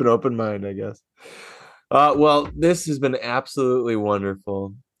to keep an open mind, I guess. Well, this has been absolutely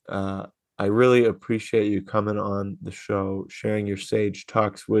wonderful. I really appreciate you coming on the show, sharing your sage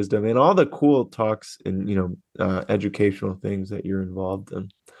tox wisdom and all the cool talks and educational things that you're involved in.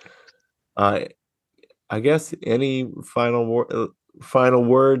 I guess any final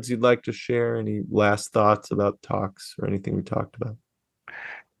words you'd like to share? Any last thoughts about talks or anything we talked about?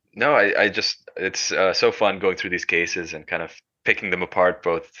 No, I just, it's so fun going through these cases and kind of picking them apart,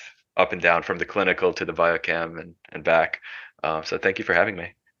 both up and down from the clinical to the biochem and back. So thank you for having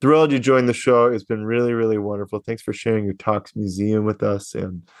me. Thrilled you joined the show. It's been really, really wonderful. Thanks for sharing your Tox Museum with us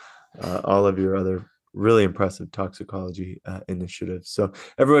and all of your other really impressive toxicology initiatives. So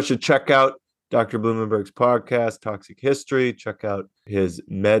everyone should check out Dr. Blumenberg's podcast, Toxic History. Check out his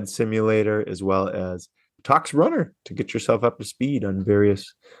med simulator as well as Tox Runner to get yourself up to speed on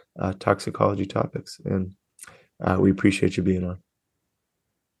various toxicology topics. And we appreciate you being on.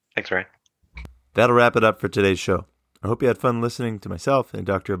 Thanks, Ryan. That'll wrap it up for today's show. I hope you had fun listening to myself and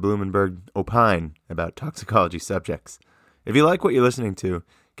Dr. Blumenberg opine about toxicology subjects. If you like what you're listening to,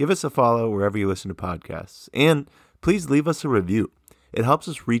 give us a follow wherever you listen to podcasts. And please leave us a review. It helps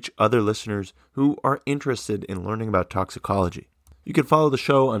us reach other listeners who are interested in learning about toxicology. You can follow the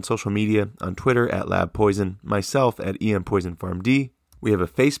show on social media, on Twitter at Lab Poison, myself at EMPoisonPharmD. We have a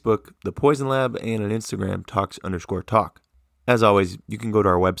Facebook, The Poison Lab, and an Instagram, Tox_talk. As always, you can go to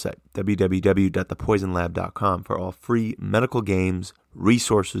our website, www.thepoisonlab.com, for all free medical games,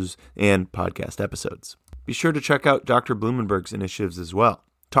 resources, and podcast episodes. Be sure to check out Dr. Blumenberg's initiatives as well: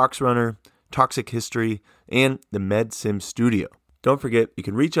 ToxRunner, Toxic History, and the MedSim Studio. Don't forget, you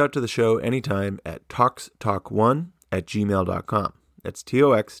can reach out to the show anytime at toxtalk1@gmail.com. That's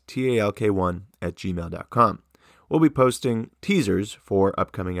TOXTALK1@gmail.com. We'll be posting teasers for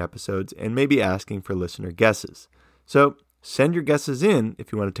upcoming episodes and maybe asking for listener guesses. So send your guesses in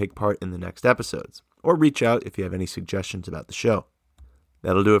if you want to take part in the next episodes, or reach out if you have any suggestions about the show.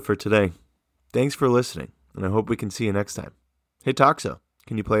 That'll do it for today. Thanks for listening, and I hope we can see you next time. Hey Toxo,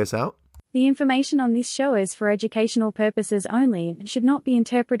 can you play us out? The information on this show is for educational purposes only and should not be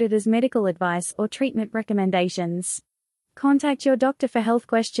interpreted as medical advice or treatment recommendations. Contact your doctor for health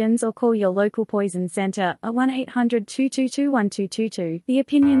questions or call your local poison center at 1-800-222-1222. The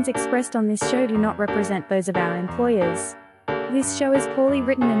opinions expressed on this show do not represent those of our employers. This show is poorly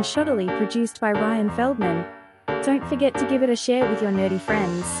written and shoddily produced by Ryan Feldman. Don't forget to give it a share with your nerdy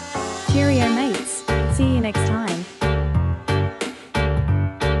friends. Cheerio, mates. See you next time.